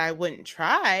saying that I wouldn't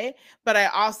try, but I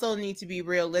also need to be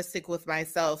realistic with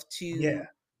myself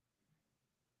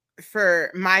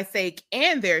for my sake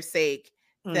and their sake,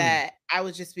 that I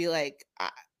would just be like,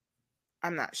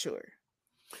 I'm not sure.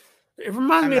 It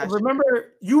reminds me of,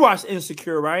 remember, you watched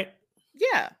Insecure, right?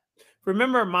 Yeah.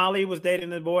 Remember Molly was dating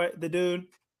the dude?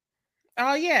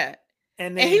 Oh yeah.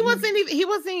 And he wasn't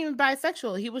even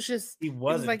bisexual. He was just, he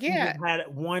was like, yeah. He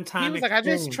had one time. He was like, I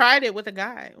just tried it with a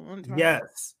guy one time.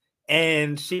 Yes.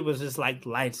 And she was just like,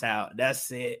 lights out.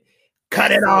 That's it.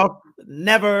 Cut it off.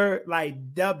 Never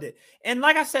like dubbed it. And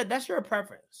like I said, that's your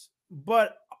preference.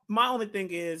 But my only thing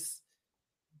is,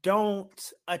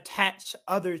 don't attach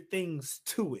other things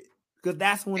to it, because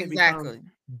that's when it becomes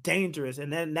dangerous.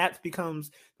 And then that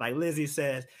becomes, like Lizzie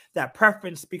says, that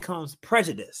preference becomes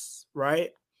prejudice,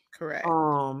 right? Correct.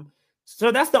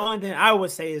 So that's the only thing I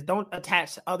would say is, don't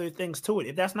attach other things to it.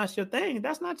 If that's not your thing,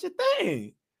 that's not your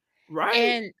thing, right?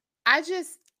 And I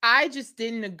just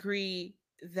didn't agree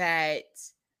that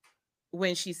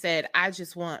when she said, I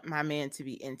just want my man to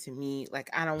be into me, like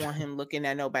I don't want him looking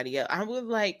at nobody else. I was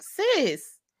like,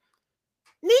 sis,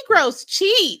 Negroes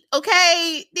cheat,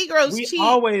 okay? Negroes cheat. We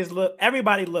always look.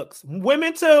 Everybody looks.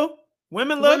 Women too.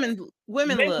 Women look.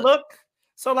 Women look.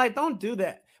 So like, don't do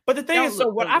that. But the thing is, so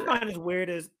what I find is weird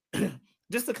is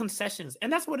just the concessions,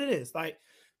 and that's what it is. Like,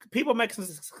 people make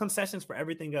concessions for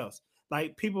everything else.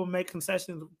 Like, people make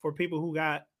concessions for people who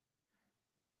got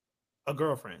a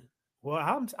girlfriend.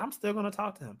 Well, I'm still going to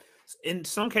talk to him. In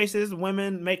some cases,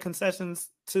 women make concessions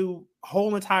to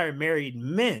whole entire married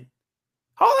men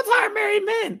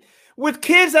with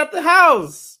kids at the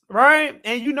house, right?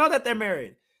 And you know that they're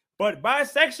married. But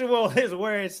bisexual is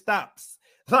where it stops.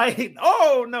 Like,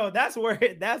 oh no, that's where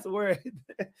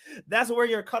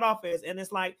your cutoff is. And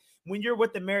it's like, when you're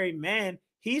with the married man,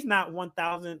 he's not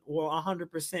 1,000 or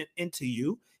 100% into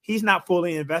you. He's not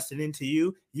fully invested into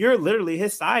you. You're literally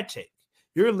his side chick.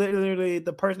 You're literally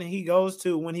the person he goes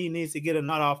to when he needs to get a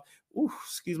nut off. Ooh,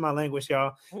 excuse my language,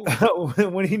 y'all.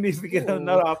 When he needs to get a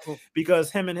nut off,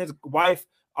 because him and his wife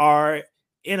are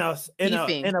in a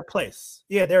place.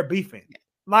 Yeah, they're beefing.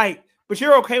 Like, but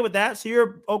you're okay with that. So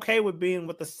you're okay with being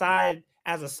with the side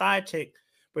as a side chick,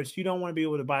 but you don't want to be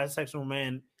with a bisexual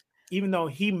man, even though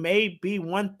he may be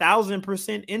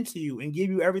 1,000% into you and give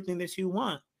you everything that you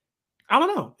want. I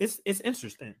don't know. It's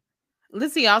interesting.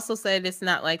 Lizzie also said it's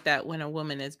not like that when a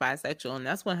woman is bisexual, and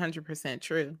that's 100%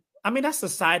 true. I mean, that's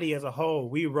society as a whole.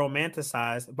 We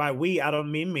romanticize, by we, I don't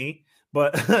mean me,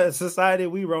 but society,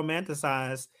 we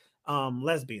romanticize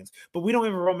lesbians. But we don't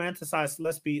even romanticize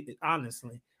lesbians,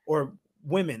 honestly, or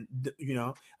women, you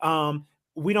know.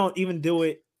 We don't even do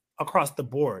it across the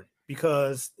board,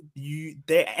 because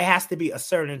it has to be a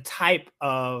certain type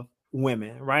of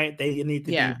women, right? They need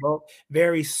to be both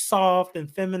very soft and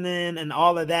feminine and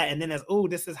all of that. And then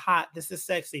this is hot, this is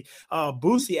sexy.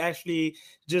 Boosie actually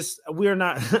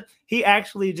he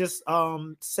actually just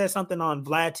said something on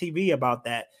Vlad TV about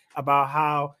that, about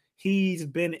how he's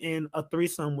been in a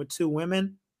threesome with 2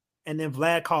 women, and then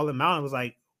Vlad called him out and was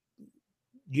like,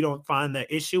 you don't find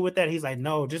the issue with that? He's like,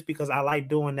 no, just because I like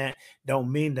doing that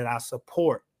don't mean that I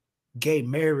support gay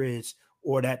marriage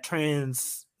or that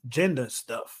transgender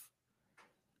stuff.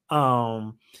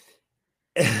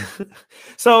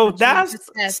 So that's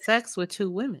just had sex with 2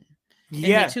 women.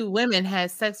 Yeah, and the 2 women had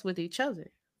sex with each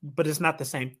other. But it's not the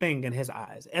same thing in his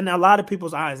eyes. And a lot of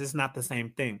people's eyes, it's not the same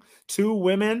thing. 2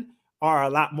 women are a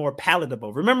lot more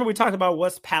palatable. Remember, we talked about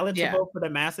what's palatable for the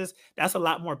masses? That's a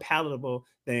lot more palatable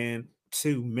than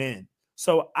 2 men.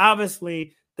 So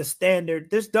obviously,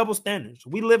 there's double standards.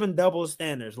 We live in double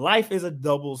standards. Life is a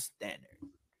double standard.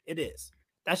 It is.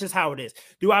 That's just how it is.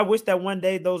 Do I wish that one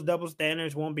day those double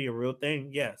standards won't be a real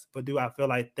thing? Yes. But do I feel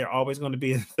like they're always going to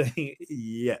be a thing?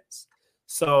 Yes.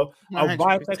 So 100%. A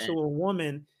bisexual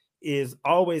woman is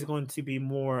always going to be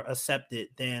more accepted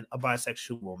than a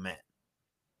bisexual man.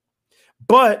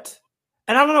 But,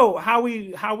 and I don't know how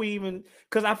we even,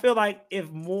 because I feel like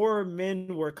if more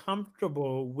men were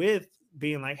comfortable with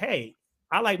being like, hey,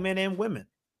 I like men and women.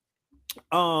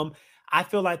 I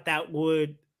feel like that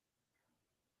would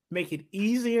make it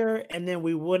easier, and then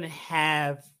we wouldn't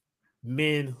have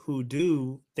men who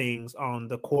do things on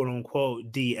the quote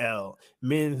unquote DL,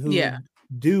 men who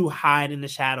do hide in the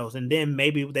shadows, and then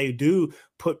maybe they do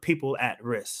put people at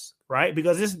risk, right?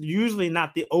 Because it's usually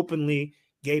not the openly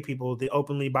gay people, the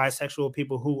openly bisexual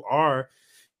people who are,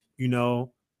 I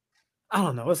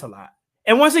don't know, it's a lot.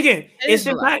 And once again, it's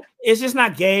just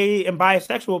not gay and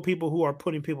bisexual people who are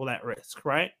putting people at risk,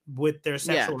 right? With their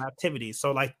sexual activities.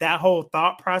 So like that whole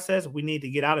thought process, we need to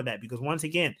get out of that, because once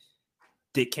again,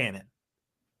 Dick Cannon.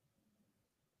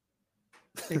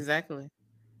 Exactly.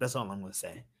 That's all I'm going to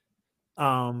say.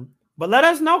 But let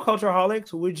us know,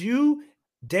 Cultureholics, would you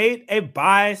date a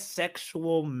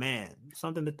bisexual man?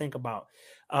 Something to think about.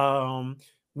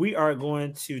 We are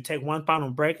going to take one final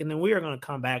break, and then we are going to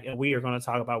come back and we are going to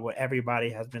talk about what everybody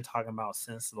has been talking about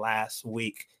since last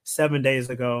week. 7 days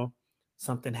ago,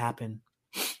 something happened.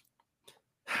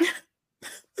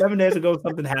 7 days ago,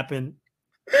 something happened.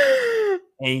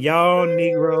 And y'all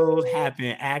Negroes have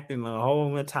been acting the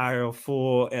whole entire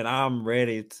fool, and I'm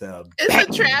ready to. It's a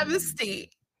travesty.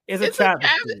 It's a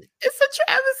travesty. It's a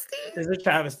travesty. It's a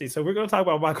travesty. So we're going to talk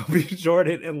about Michael B.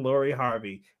 Jordan and Lori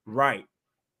Harvey right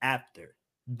after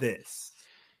this.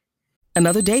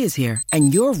 Another day is here,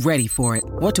 and you're ready for it.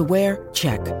 What to wear?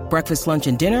 Check. Breakfast, lunch,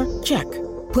 and dinner? Check.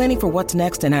 Planning for what's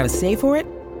next and how to save for it?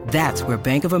 That's where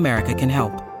Bank of America can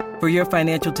help. For your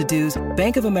financial to-dos,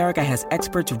 Bank of America has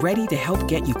experts ready to help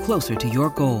get you closer to your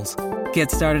goals.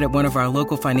 Get started at one of our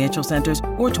local financial centers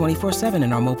or 24/7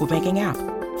 in our mobile banking app.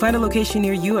 Find a location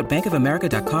near you at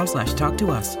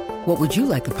bankofamerica.com/talktous. What would you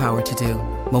like the power to do?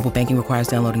 Mobile banking requires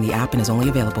downloading the app and is only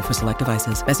available for select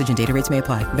devices. Message and data rates may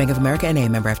apply. Bank of America N.A.,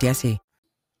 member FDIC.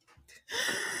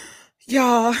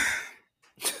 Y'all,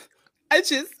 I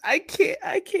can't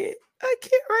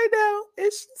right now.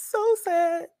 It's just so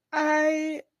sad.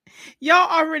 Y'all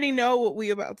already know what we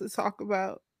about to talk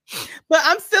about, but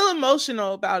I'm still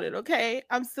emotional about it. Okay.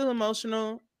 I'm still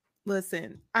emotional.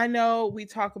 Listen, I know we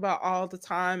talk about all the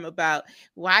time about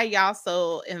why y'all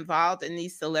so involved in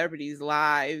these celebrities'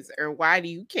 lives, or why do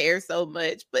you care so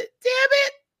much? But damn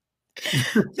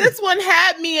it, this one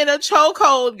had me in a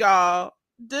chokehold, y'all.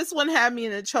 This one had me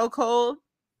in a chokehold.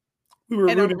 We were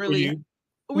rooting for you.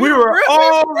 We were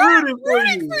all rooting for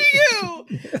you.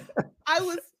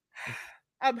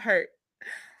 I'm hurt.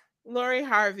 Lori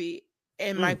Harvey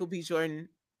and Michael B. Jordan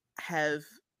have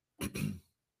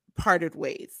parted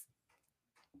ways.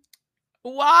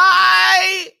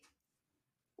 Why?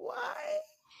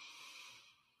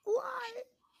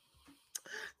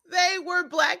 They were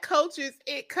Black culture's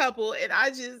it couple, and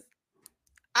I just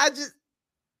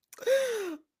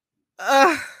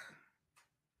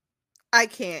I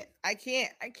can't.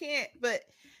 But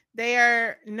they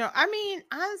are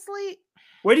honestly.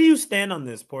 Where do you stand on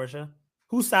this, Portia?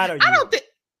 Whose side are you? I don't.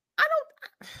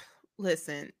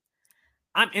 Listen.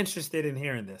 I'm interested in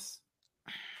hearing this.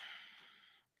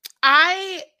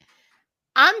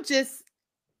 I'm just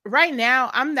right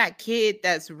now. I'm that kid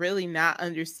that's really not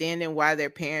understanding why their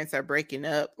parents are breaking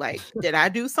up. Like, did I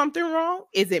do something wrong?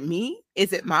 Is it me?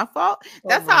 Is it my fault?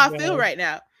 That's how I feel right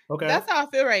now. Okay, that's how I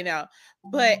feel right now.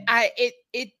 But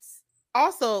it's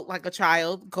also like a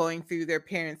child going through their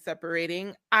parents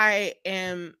separating. I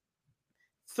am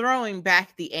throwing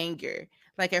back the anger.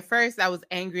 Like at first I was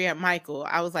angry at Michael.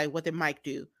 I was like, what did Mike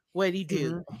do? What did he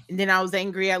do? Mm-hmm. And then I was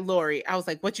angry at Lori. I was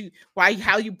like,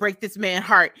 how you break this man's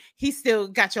heart? He still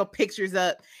got your pictures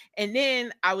up. And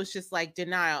then I was just like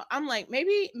denial. I'm like,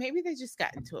 maybe they just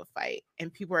got into a fight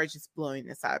and people are just blowing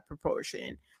this out of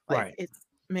proportion. Like right. It's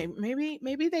maybe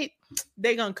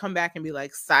they gonna come back and be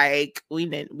like, psych, we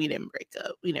didn't break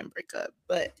up.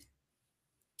 But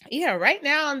yeah, right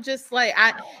now I'm just like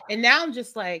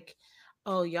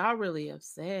oh, y'all really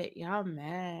upset. Y'all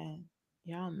mad.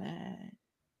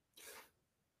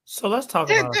 So let's talk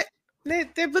about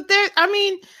like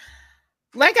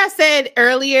I said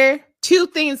earlier, two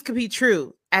things could be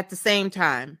true at the same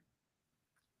time.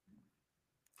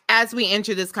 As we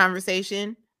enter this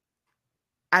conversation,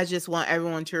 I just want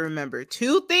everyone to remember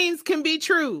two things can be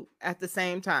true at the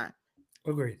same time.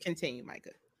 Agreed. Continue,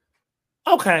 Micah.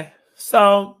 Okay.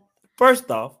 So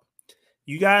first off,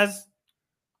 you guys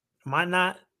might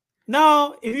not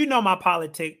know, if you know my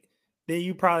politic, then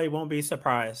you probably won't be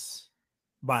surprised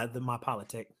by my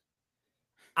politic.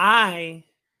 I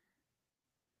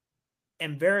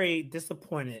am very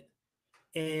disappointed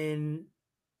in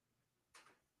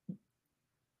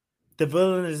the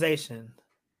villainization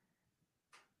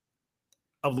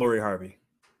of Lori Harvey.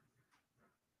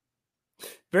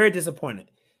 Very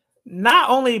disappointed. Not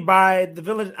only by the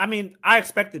village, I mean, I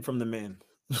expect it from the men.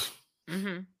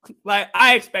 Like,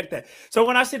 I expect that. So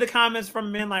when I see the comments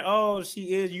from men like, "Oh,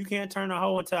 you can't turn a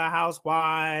hoe into a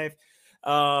housewife,"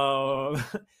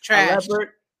 trash.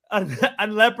 a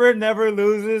leopard never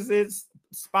loses its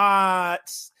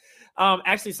spots.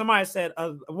 Actually, somebody said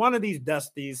one of these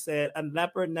Dusties said a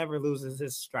leopard never loses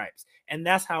his stripes, and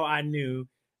that's how I knew.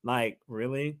 Like,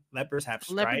 really, leopards have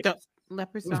stripes.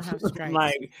 Leopards don't have stripes.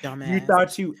 Like, dumbass. you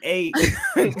thought you ate.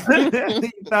 You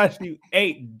thought you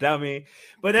ate, dummy.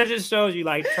 But that just shows you,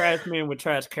 like, trash men with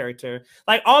trash character.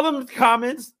 Like, all them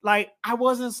comments, like, I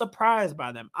wasn't surprised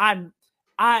by them. I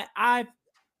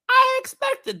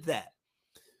expected that.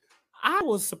 I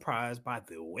was surprised by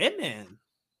the women.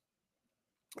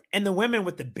 And the women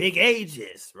with the big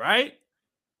ages, right?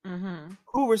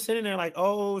 Who were sitting there like,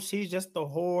 "Oh, she's just a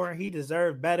whore. He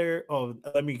deserved better." Oh,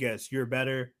 let me guess, you're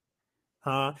better.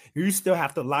 Huh? You still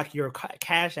have to lock your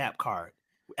Cash App card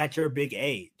at your big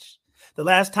age. The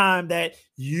last time that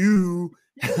you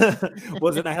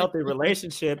was in a healthy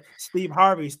relationship, Steve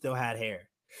Harvey still had hair.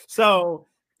 So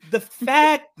the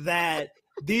fact that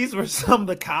these were some of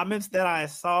the comments that I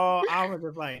saw, I was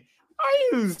just like,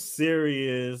 are you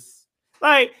serious?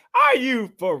 Like, are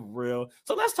you for real?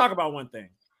 So let's talk about one thing.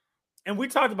 And we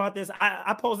talked about this.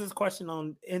 I posed this question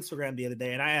on Instagram the other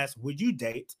day, and I asked, would you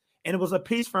date? And it was a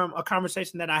piece from a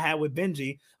conversation that I had with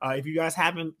Benji. If you guys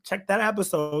haven't checked that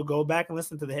episode, go back and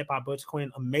listen to the Hip Hop Butch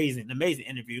Quinn. Amazing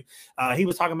interview. He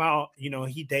was talking about,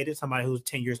 he dated somebody who's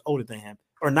 10 years older than him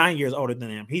or 9 years older than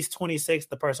him. He's 26.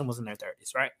 The person was in their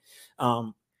 30s, right?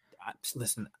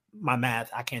 Listen, my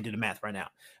math, I can't do the math right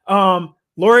now.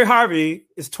 Lori Harvey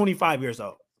is 25 years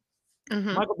old.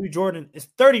 Michael B. Jordan is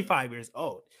 35 years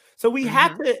old. So we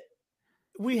have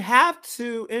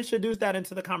to introduce that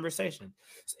into the conversation.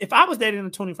 If I was dating a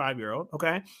 25-year-old,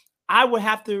 okay, I would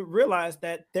have to realize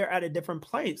that they're at a different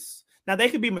place. Now, they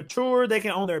could be mature, they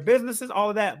can own their businesses, all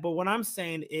of that. But what I'm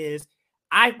saying is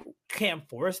I can't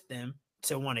force them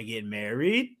to want to get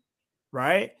married,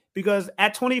 right? Because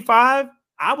at 25,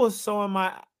 I was sowing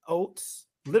my oats,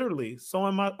 literally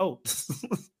sowing my oats,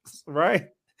 right?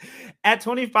 At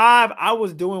 25, I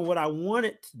was doing what I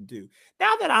wanted to do.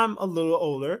 Now that I'm a little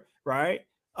older, right?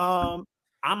 I'm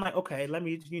like, okay, let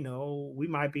me, we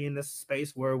might be in this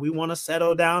space where we want to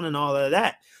settle down and all of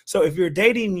that. So if you're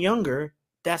dating younger,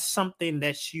 that's something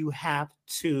that you have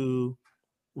to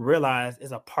realize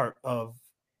is a part of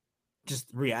just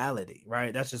reality,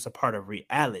 right? That's just a part of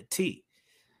reality.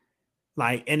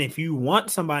 Like, and if you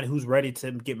want somebody who's ready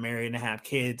to get married and have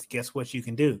kids, guess what you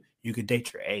can do? You could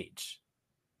date your age.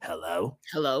 Hello.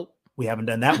 We haven't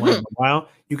done that one in a while.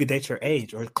 You could date your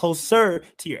age or closer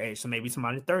to your age. So maybe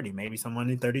somebody 30, maybe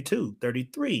someone in 32,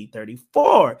 33,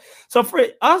 34. So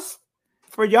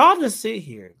for y'all to sit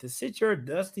your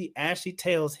dusty, ashy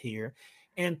tails here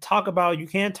and talk about you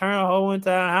can't turn a hoe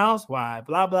into a housewife,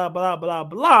 blah, blah, blah, blah,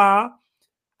 blah.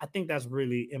 I think that's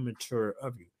really immature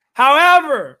of you.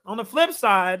 However, on the flip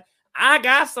side, I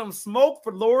got some smoke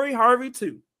for Lori Harvey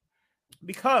too.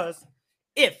 Because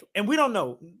we don't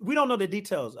know the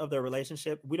details of their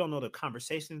relationship. We don't know the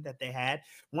conversations that they had.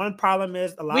 One problem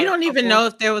is we don't even know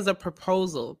if there was a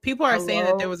proposal. People are saying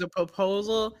that there was a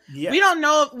proposal. Yes. We don't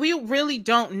know. We really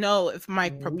don't know if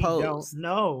Mike proposed.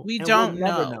 We don't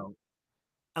know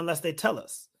unless they tell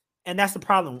us. And that's the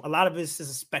problem. A lot of it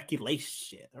is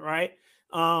speculation, right?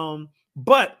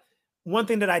 But one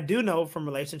thing that I do know from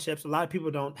relationships, a lot of people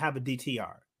don't have a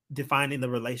DTR defining the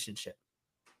relationship.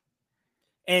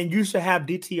 And you should have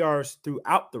DTRs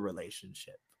throughout the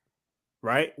relationship,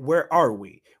 right? Where are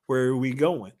we? Where are we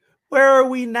going? Where are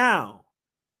we now?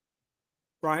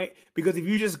 Right? Because if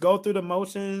you just go through the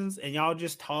motions and y'all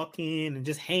just talking and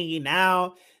just hanging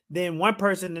out, then one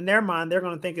person in their mind, they're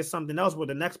going to think it's something else where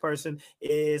the next person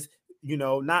is,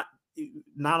 not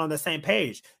on the same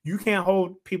page. You can't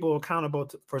hold people accountable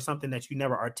for something that you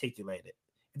never articulated.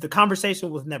 If the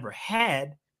conversation was never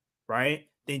had, right,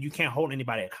 then you can't hold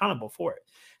anybody accountable for it.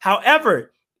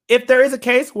 However, if there is a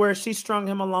case where she strung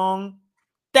him along,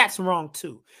 that's wrong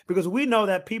too. Because we know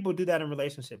that people do that in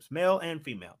relationships, male and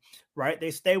female, right? They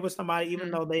stay with somebody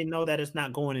even though they know that it's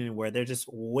not going anywhere. They're just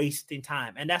wasting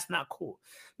time. And that's not cool.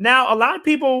 Now, a lot of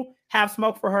people have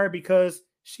smoke for her because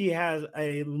she has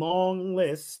a long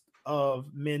list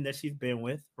of men that she's been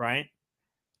with, right?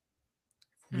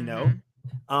 To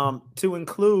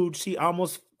include, she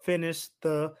almost finished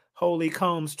the Holy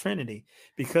Combs Trinity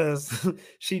because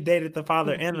she dated the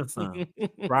father and the son,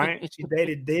 right? She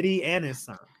dated Diddy and his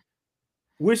son.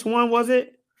 Which one was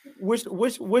it? Which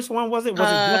one was it?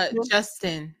 Was it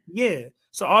Justin? Yeah.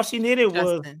 So all she needed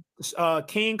was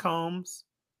King Combs,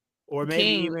 or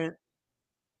maybe even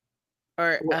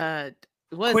or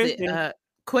was Quincy. it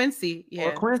Quincy? Yeah.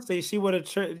 Or Quincy, she would have,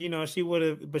 she would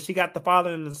have, but she got the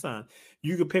Father and the Son.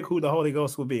 You could pick who the Holy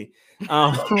Ghost would be. She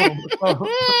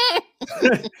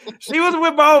was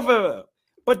with both of them,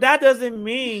 but that doesn't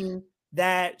mean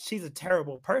that she's a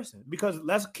terrible person, because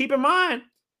let's keep in mind,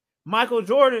 Michael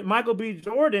B.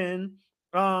 Jordan,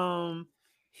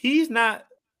 he's not.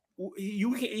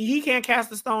 He can't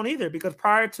cast a stone either, because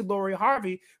prior to Lori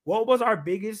Harvey, what was our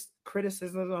biggest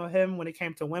criticism of him when it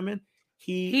came to women?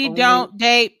 He don't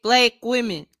date black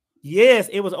women. Yes,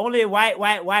 it was only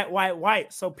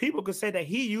white. So people could say that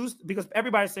he used, because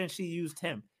everybody's saying she used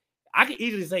him. I could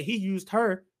easily say he used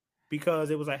her, because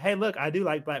it was like, hey, look, I do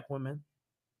like black women.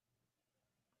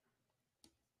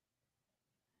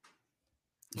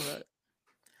 Look,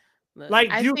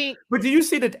 but do you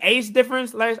see the age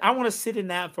difference? Like, I want to sit in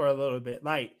that for a little bit.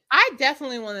 Like, I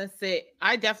definitely want to sit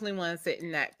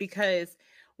in that, because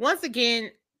once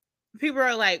again, people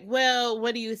are like, well,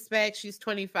 what do you expect? She's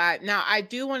 25. Now, I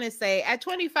do want to say at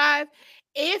 25,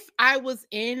 if I was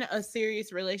in a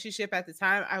serious relationship at the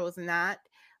time, I was not.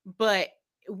 But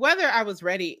whether I was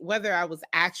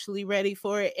actually ready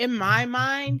for it, in my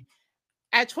mind,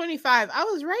 at 25, I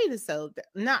was ready to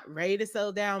not ready to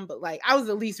settle down, but like I was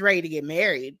at least ready to get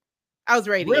married. I was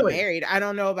ready to get married. I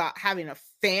don't know about having a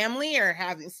family or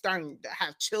starting to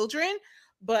have children,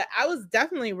 but I was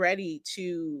definitely ready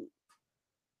to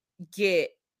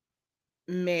get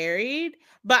married.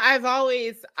 But I've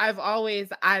always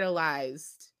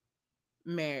idolized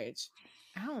marriage.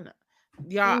 I don't know.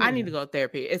 Y'all, I need to go to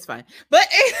therapy. It's fine. But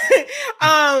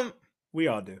we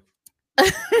all do.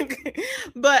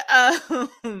 But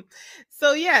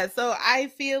so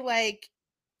I feel like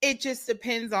it just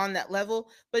depends on that level.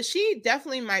 But she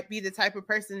definitely might be the type of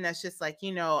person that's just like,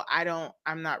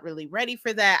 I'm not really ready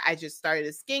for that. I just started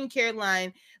a skincare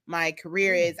line. My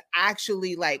career is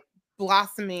actually like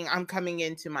blossoming. I'm coming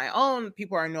into my own.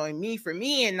 People are knowing me for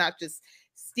me and not just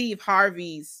Steve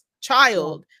Harvey's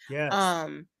child. Yes.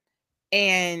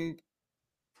 And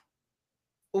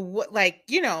what,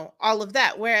 all of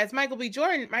that. Whereas Michael B.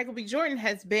 Jordan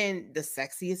has been the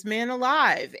sexiest man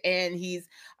alive, and he's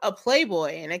a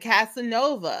playboy and a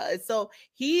Casanova. So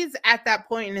he's at that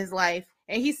point in his life,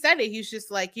 and he said it. He's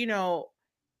just like,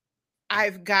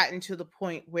 I've gotten to the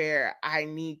point where I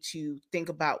need to think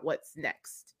about what's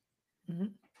next. Mm-hmm.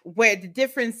 Where the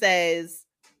difference is,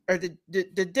 or the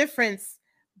difference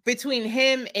between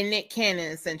him and Nick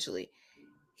Cannon, essentially.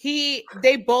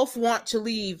 They both want to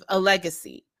leave a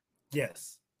legacy.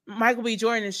 Yes. Michael B.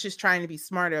 Jordan is just trying to be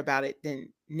smarter about it than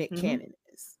Nick Cannon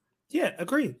is. Yeah,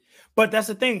 agreed. But that's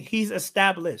the thing. He's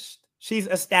established. She's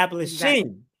establishing.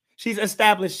 Exactly. She's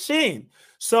establishing.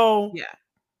 So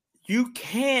you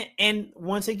can't. And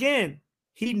once again,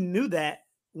 he knew that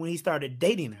when he started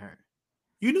dating her.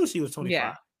 You knew she was 25.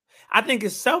 Yeah. I think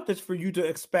it's selfish for you to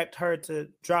expect her to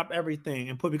drop everything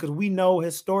and because we know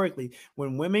historically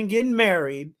when women get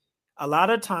married, a lot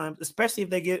of times, especially if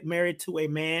they get married to a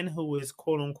man who is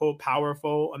quote unquote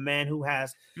powerful, a man who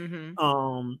has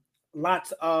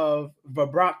lots of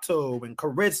vibrato and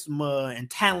charisma and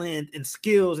talent and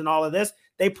skills and all of this,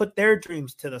 they put their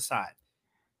dreams to the side.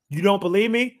 You don't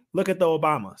believe me? Look at the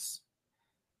Obamas.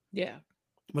 Yeah.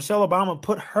 Michelle Obama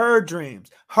put her dreams,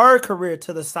 her career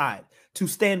to the side to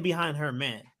stand behind her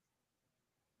man.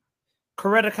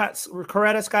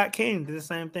 Coretta Scott King did the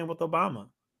same thing with Obama.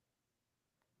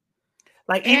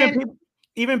 Like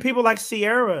even people like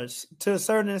Sierra, to a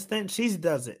certain extent, she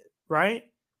does it, right?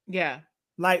 Yeah.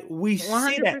 Like we 100%.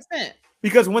 See that.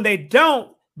 Because when they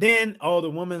don't, then the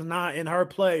woman's not in her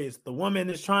place. The woman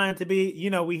is trying to be,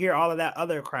 we hear all of that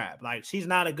other crap. Like she's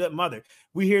not a good mother.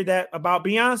 We hear that about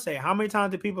Beyonce. How many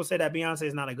times do people say that Beyonce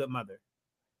is not a good mother?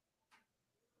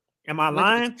 Am I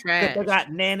lying? They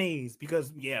got nannies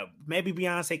because maybe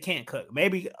Beyonce can't cook.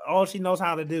 Maybe all she knows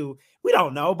how to do, we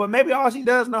don't know, but maybe all she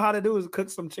does know how to do is cook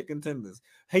some chicken tenders,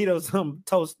 some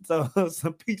toast,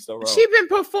 some pizza rolls. She's been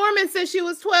performing since she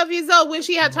was 12 years old when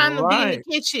she had time to be in the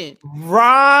kitchen.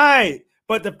 Right.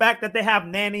 But the fact that they have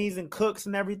nannies and cooks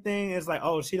and everything is like,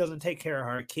 she doesn't take care of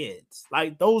her kids.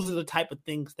 Like those are the type of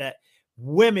things that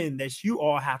women that you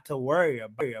all have to worry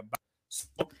about. So,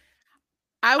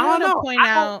 I want to point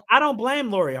out. I don't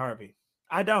blame Lori Harvey.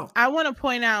 I don't. I want to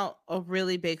point out a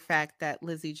really big fact that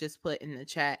Lizzie just put in the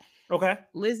chat. Okay.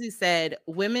 Lizzie said,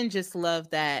 women just love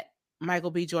that Michael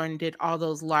B. Jordan did all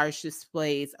those large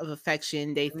displays of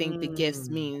affection. They think the gifts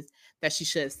means that she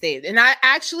should have stayed. And I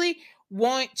actually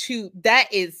that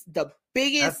is the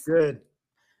biggest. That's good.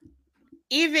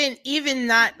 Even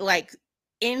not like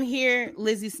in here,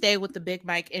 Lizzie stayed with the Big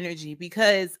Mike energy,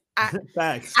 because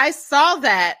I saw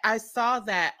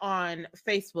that on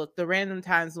Facebook, the random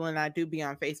times when I do be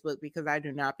on Facebook, because I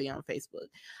do not be on Facebook.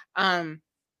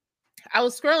 I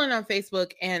was scrolling on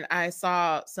Facebook and I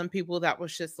saw some people that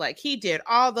was just like, he did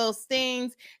all those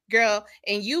things, girl,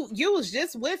 and you was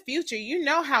just with Future. You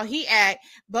know how he act,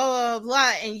 blah, blah,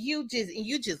 blah, and you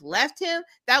just left him.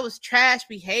 That was trash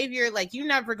behavior. Like, you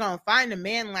never gonna find a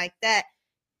man like that.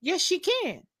 Yes, she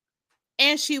can.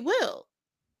 And she will.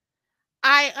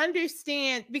 I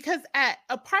understand, because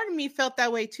a part of me felt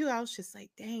that way too. I was just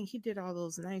like, dang, he did all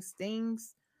those nice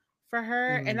things for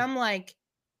her. And I'm like,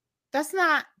 that's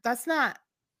not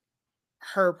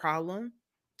her problem.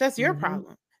 That's your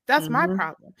problem. That's my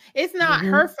problem. It's not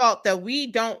her fault that we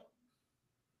don't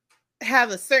have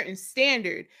a certain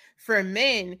standard for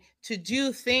men to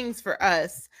do things for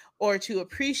us, or to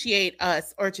appreciate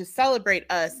us, or to celebrate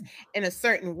us in a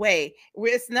certain way.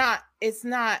 Where it's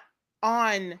not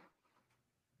on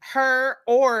her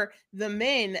or the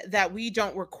men that we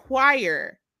don't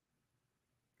require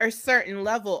a certain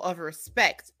level of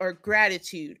respect or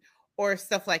gratitude or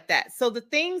stuff like that. So the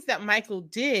things that Michael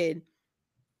did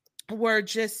were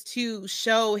just to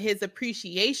show his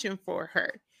appreciation for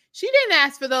her. She didn't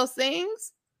ask for those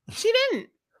things. She didn't.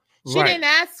 She didn't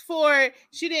ask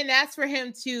for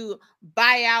him to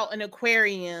buy out an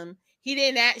aquarium. She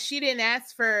didn't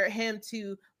ask for him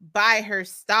to buy her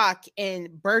stock in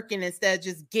Birkin instead of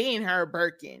just getting her a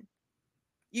Birkin.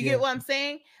 You get what I'm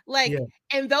saying? Like,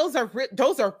 and those are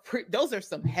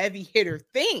some heavy hitter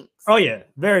things. Oh yeah,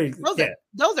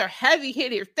 those are heavy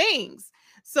hitter things.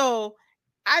 So,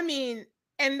 I mean,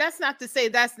 and that's not to say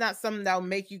that's not something that'll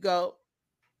make you go,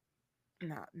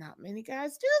 not many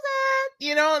guys do that,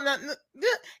 you know,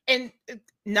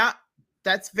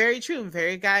 that's very true.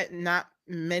 Not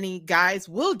many guys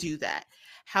will do that.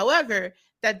 However,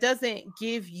 that doesn't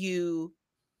give you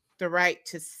the right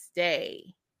to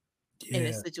stay in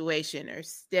a situation or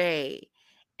stay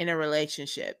in a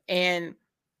relationship. And,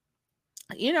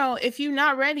 you know, if you're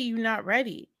not ready, you're not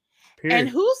ready. Period. And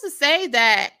who's to say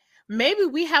that maybe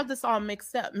we have this all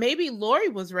mixed up? Maybe Lori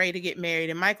was ready to get married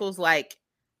and Michael's like,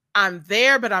 I'm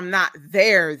there, but I'm not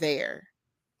there.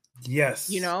 Yes.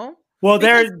 You know? Well,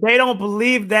 they don't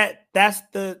believe that that's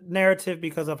the narrative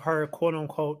because of her quote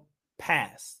unquote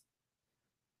past.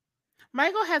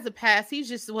 Michael has a past. He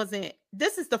just wasn't.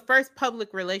 This is the first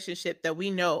public relationship that we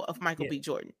know of Michael B.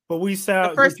 Jordan. But we saw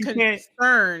the first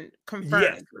confirmed.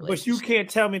 Yes, but you can't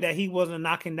tell me that he wasn't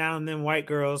knocking down them white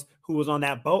girls who was on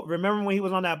that boat. Remember when he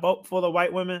was on that boat full of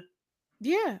white women?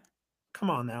 Yeah. Come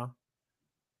on now.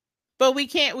 But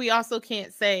we also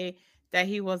can't say that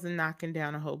he wasn't knocking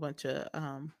down a whole bunch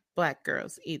of black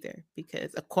girls either,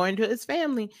 because according to his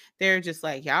family, they're just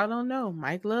like, y'all don't know,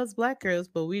 Mike loves black girls,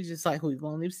 but we just like, we've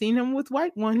only seen him with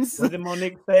white ones. What did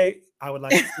Monique say? I would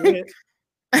like to see it.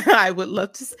 I would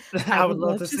love to see it.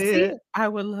 I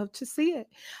would love to see it.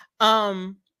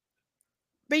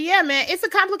 But yeah, man, it's a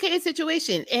complicated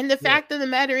situation. And the fact of the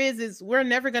matter is we're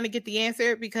never going to get the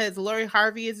answer, because Lori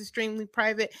Harvey is extremely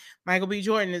private. Michael B.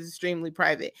 Jordan is extremely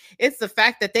private. It's the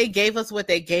fact that they gave us what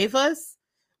they gave us.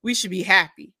 We should be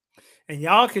happy. And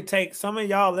y'all could some of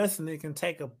y'all listening can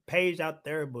take a page out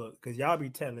their book, because y'all be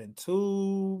telling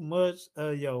too much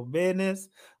of your business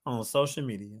on social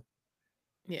media.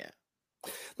 Yeah.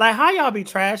 Like, how y'all be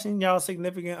trashing y'all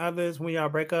significant others when y'all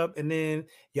break up, and then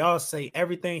y'all say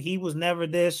everything, he was never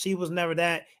this, she was never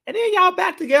that, and then y'all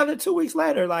back together 2 weeks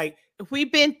later. Like,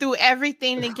 we've been through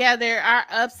everything together, our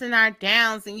ups and our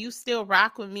downs, and you still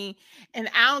rock with me. And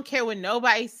I don't care what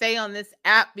nobody say on this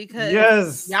app,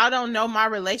 because y'all don't know my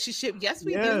relationship. Yes,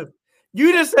 we do.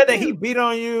 You just said that he beat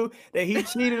on you, that he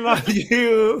cheated on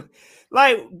you.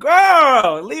 Like,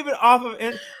 girl, leave it off of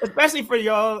it, especially for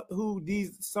y'all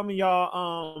some of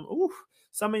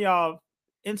y'all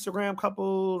Instagram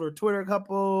couples or Twitter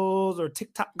couples or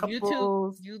TikTok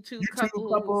couples, YouTube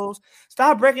couples.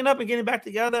 Stop breaking up and getting back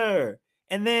together,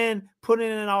 and then putting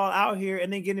it all out here,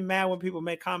 and then getting mad when people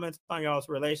make comments on y'all's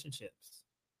relationships.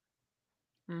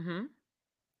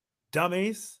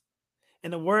 Dummies.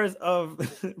 In the words of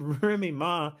Remy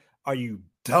Ma, are you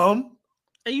dumb?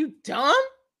 Are you dumb?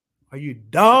 Are you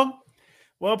dumb?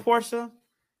 Well, Portia,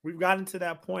 we've gotten to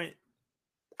that point.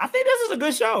 I think this is a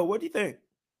good show. What do you think?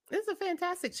 It's a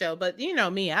fantastic show, but you know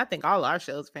me, I think all our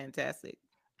shows fantastic.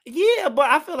 Yeah, but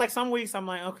I feel like some weeks I'm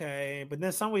like, okay, but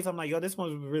then some weeks I'm like, yo, this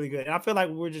one's really good. And I feel like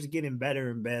we're just getting better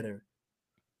and better.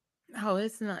 Oh,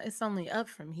 it's not. It's only up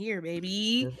from here,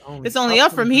 baby. It's only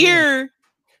up from here.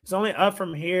 It's only up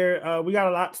from here. We got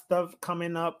a lot of stuff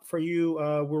coming up for you.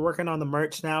 We're working on the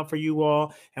merch now for you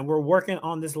all, and we're working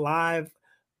on this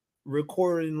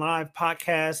recording live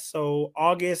podcast. So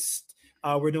August,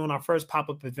 We're doing our first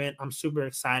pop-up event. I'm super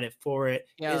excited for it.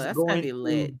 Yo, it's that's going gonna be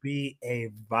lit. to be a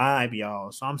vibe,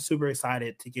 y'all. So I'm super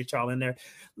excited to get y'all in there.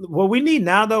 What we need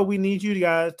now, though, we need you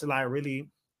guys to like really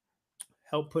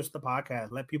help push the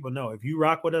podcast. Let people know. If you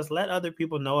rock with us, let other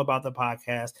people know about the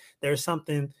podcast. There's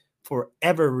something for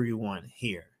everyone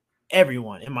here.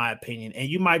 Everyone, in my opinion. And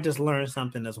you might just learn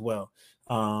something as well,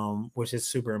 which is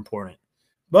super important.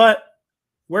 But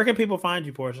where can people find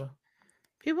you, Portia?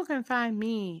 People can find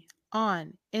me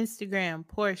on Instagram,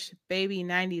 Porsche Baby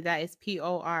 90. That is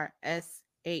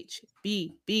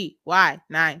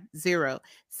PORSHBBY90.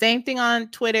 Same thing on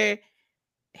Twitter.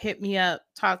 Hit me up.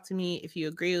 Talk to me if you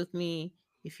agree with me.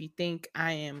 If you think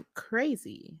I am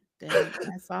crazy, then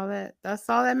that's all that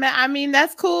I mean,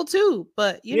 that's cool too.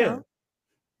 But you know,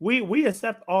 we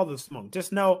accept all the smoke.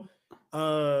 Just know,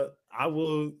 I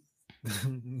will.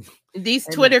 These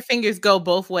Twitter fingers go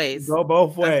both ways. Go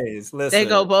both ways. Listen, they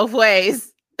go both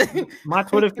ways. My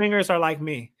Twitter fingers are like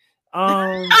me.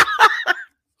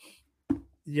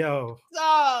 Yo,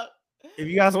 Dog. If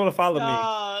you guys want to follow me,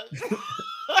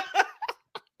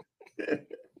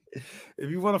 if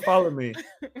you want to follow me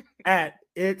at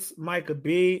It's Micah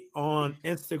B on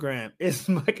Instagram, It's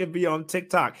Micah B on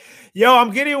TikTok. Yo,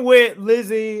 I'm getting with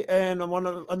Lizzie and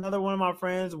another one of my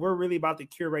friends. We're really about to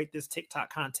curate this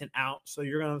TikTok content out, so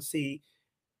you're gonna see.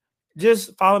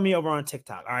 Just follow me over on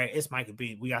TikTok. All right, It's Micah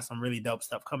B. We got some really dope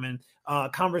stuff coming.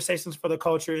 Conversations for the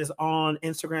Culture is on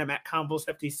Instagram at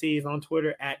ConvosFTC, is on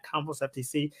Twitter at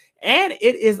ConvosFTC, and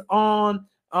it is on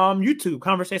YouTube,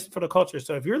 Conversation for the Culture.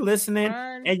 So if you're listening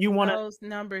and you want those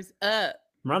numbers up,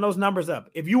 run those numbers up.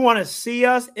 If you want to see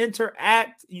us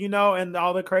interact, and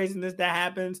all the craziness that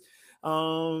happens,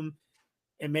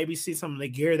 and maybe see some of the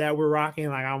gear that we're rocking.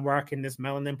 Like I'm rocking this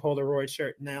melanin Polaroid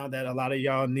shirt now that a lot of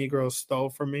y'all Negroes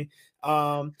stole from me.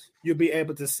 You'll be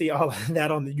able to see all of that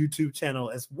on the YouTube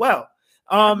channel as well.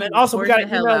 And also we got an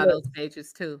email list.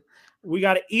 Pages too. We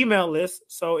got an email list.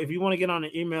 So if you want to get on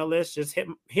an email list, just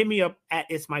hit me up at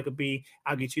It's Micah B.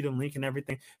 I'll get you the link and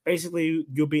everything. Basically,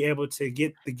 you'll be able to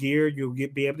get the gear. You'll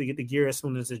be able to get the gear as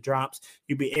soon as it drops.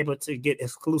 You'll be able to get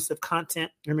exclusive content.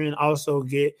 I mean, also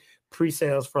get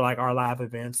pre-sales for like our live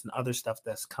events and other stuff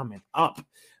that's coming up.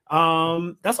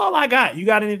 That's all I got. You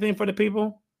got anything for the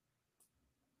people?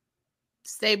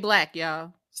 Stay black,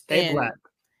 y'all. Stay black.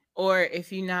 Or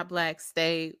if you're not black,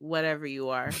 stay whatever you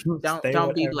are.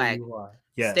 Don't be black.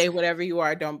 Yes. Stay whatever you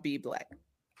are. Don't be black.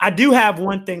 I do have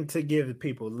one thing to give the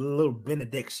people, a little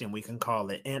benediction, we can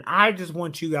call it. And I just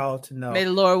want you all to know. May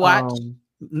the Lord watch.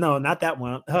 No, not that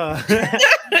one.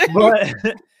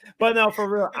 But no, for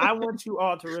real, I want you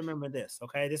all to remember this,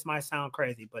 okay? This might sound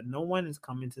crazy, but no one is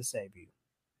coming to save you.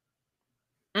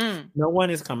 No one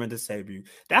is coming to save you.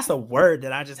 That's a word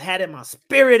that I just had in my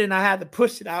spirit, and I had to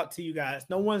push it out to you guys.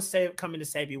 No one's coming to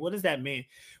save you. What does that mean?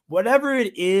 Whatever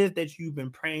it is that you've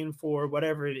been praying for,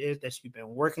 whatever it is that you've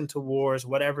been working towards,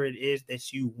 whatever it is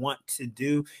that you want to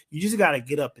do, you just got to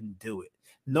get up and do it.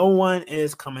 No one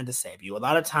is coming to save you. A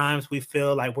lot of times we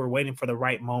feel like we're waiting for the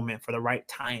right moment, for the right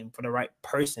time, for the right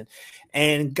person.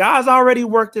 And God's already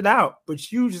worked it out,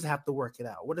 but you just have to work it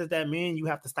out. What does that mean? You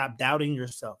have to stop doubting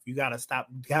yourself. You got to stop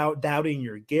doubting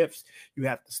your gifts. You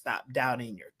have to stop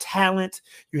doubting your talent.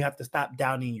 You have to stop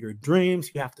doubting your dreams.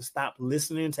 You have to stop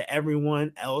listening to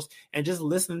everyone else and just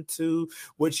listen to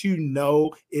what you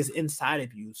know is inside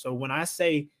of you. So when I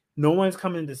say no one's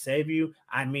coming to save you,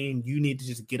 I mean you need to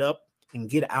just get up and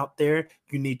get out there.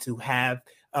 You need to have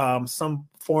some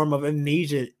form of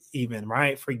amnesia even,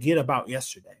 right? Forget about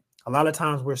yesterday. A lot of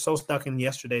times we're so stuck in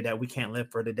yesterday that we can't live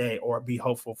for today or be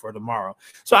hopeful for tomorrow.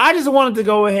 So I just wanted to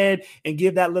go ahead and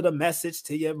give that little message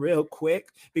to you real quick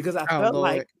because I felt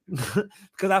like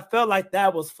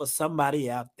that was for somebody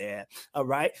out there. All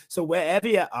right. So wherever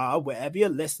you are, wherever you're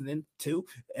listening to,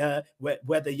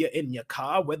 whether you're in your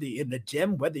car, whether you're in the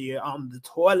gym, whether you're on the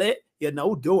toilet,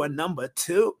 doing number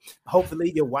 2,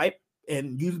 hopefully you wipe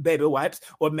and use baby wipes,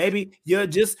 or maybe you're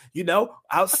just,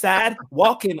 outside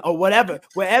walking or whatever,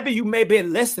 wherever you may be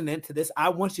listening to this, I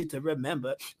want you to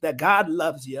remember that God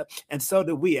loves you. And so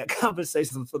do we at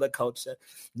Conversations for the Culture.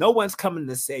 No one's coming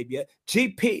to save you.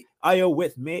 GP, are you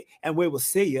with me? And we will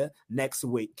see you next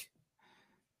week.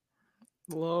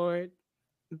 Lord.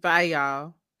 Bye,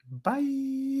 y'all.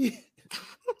 Bye.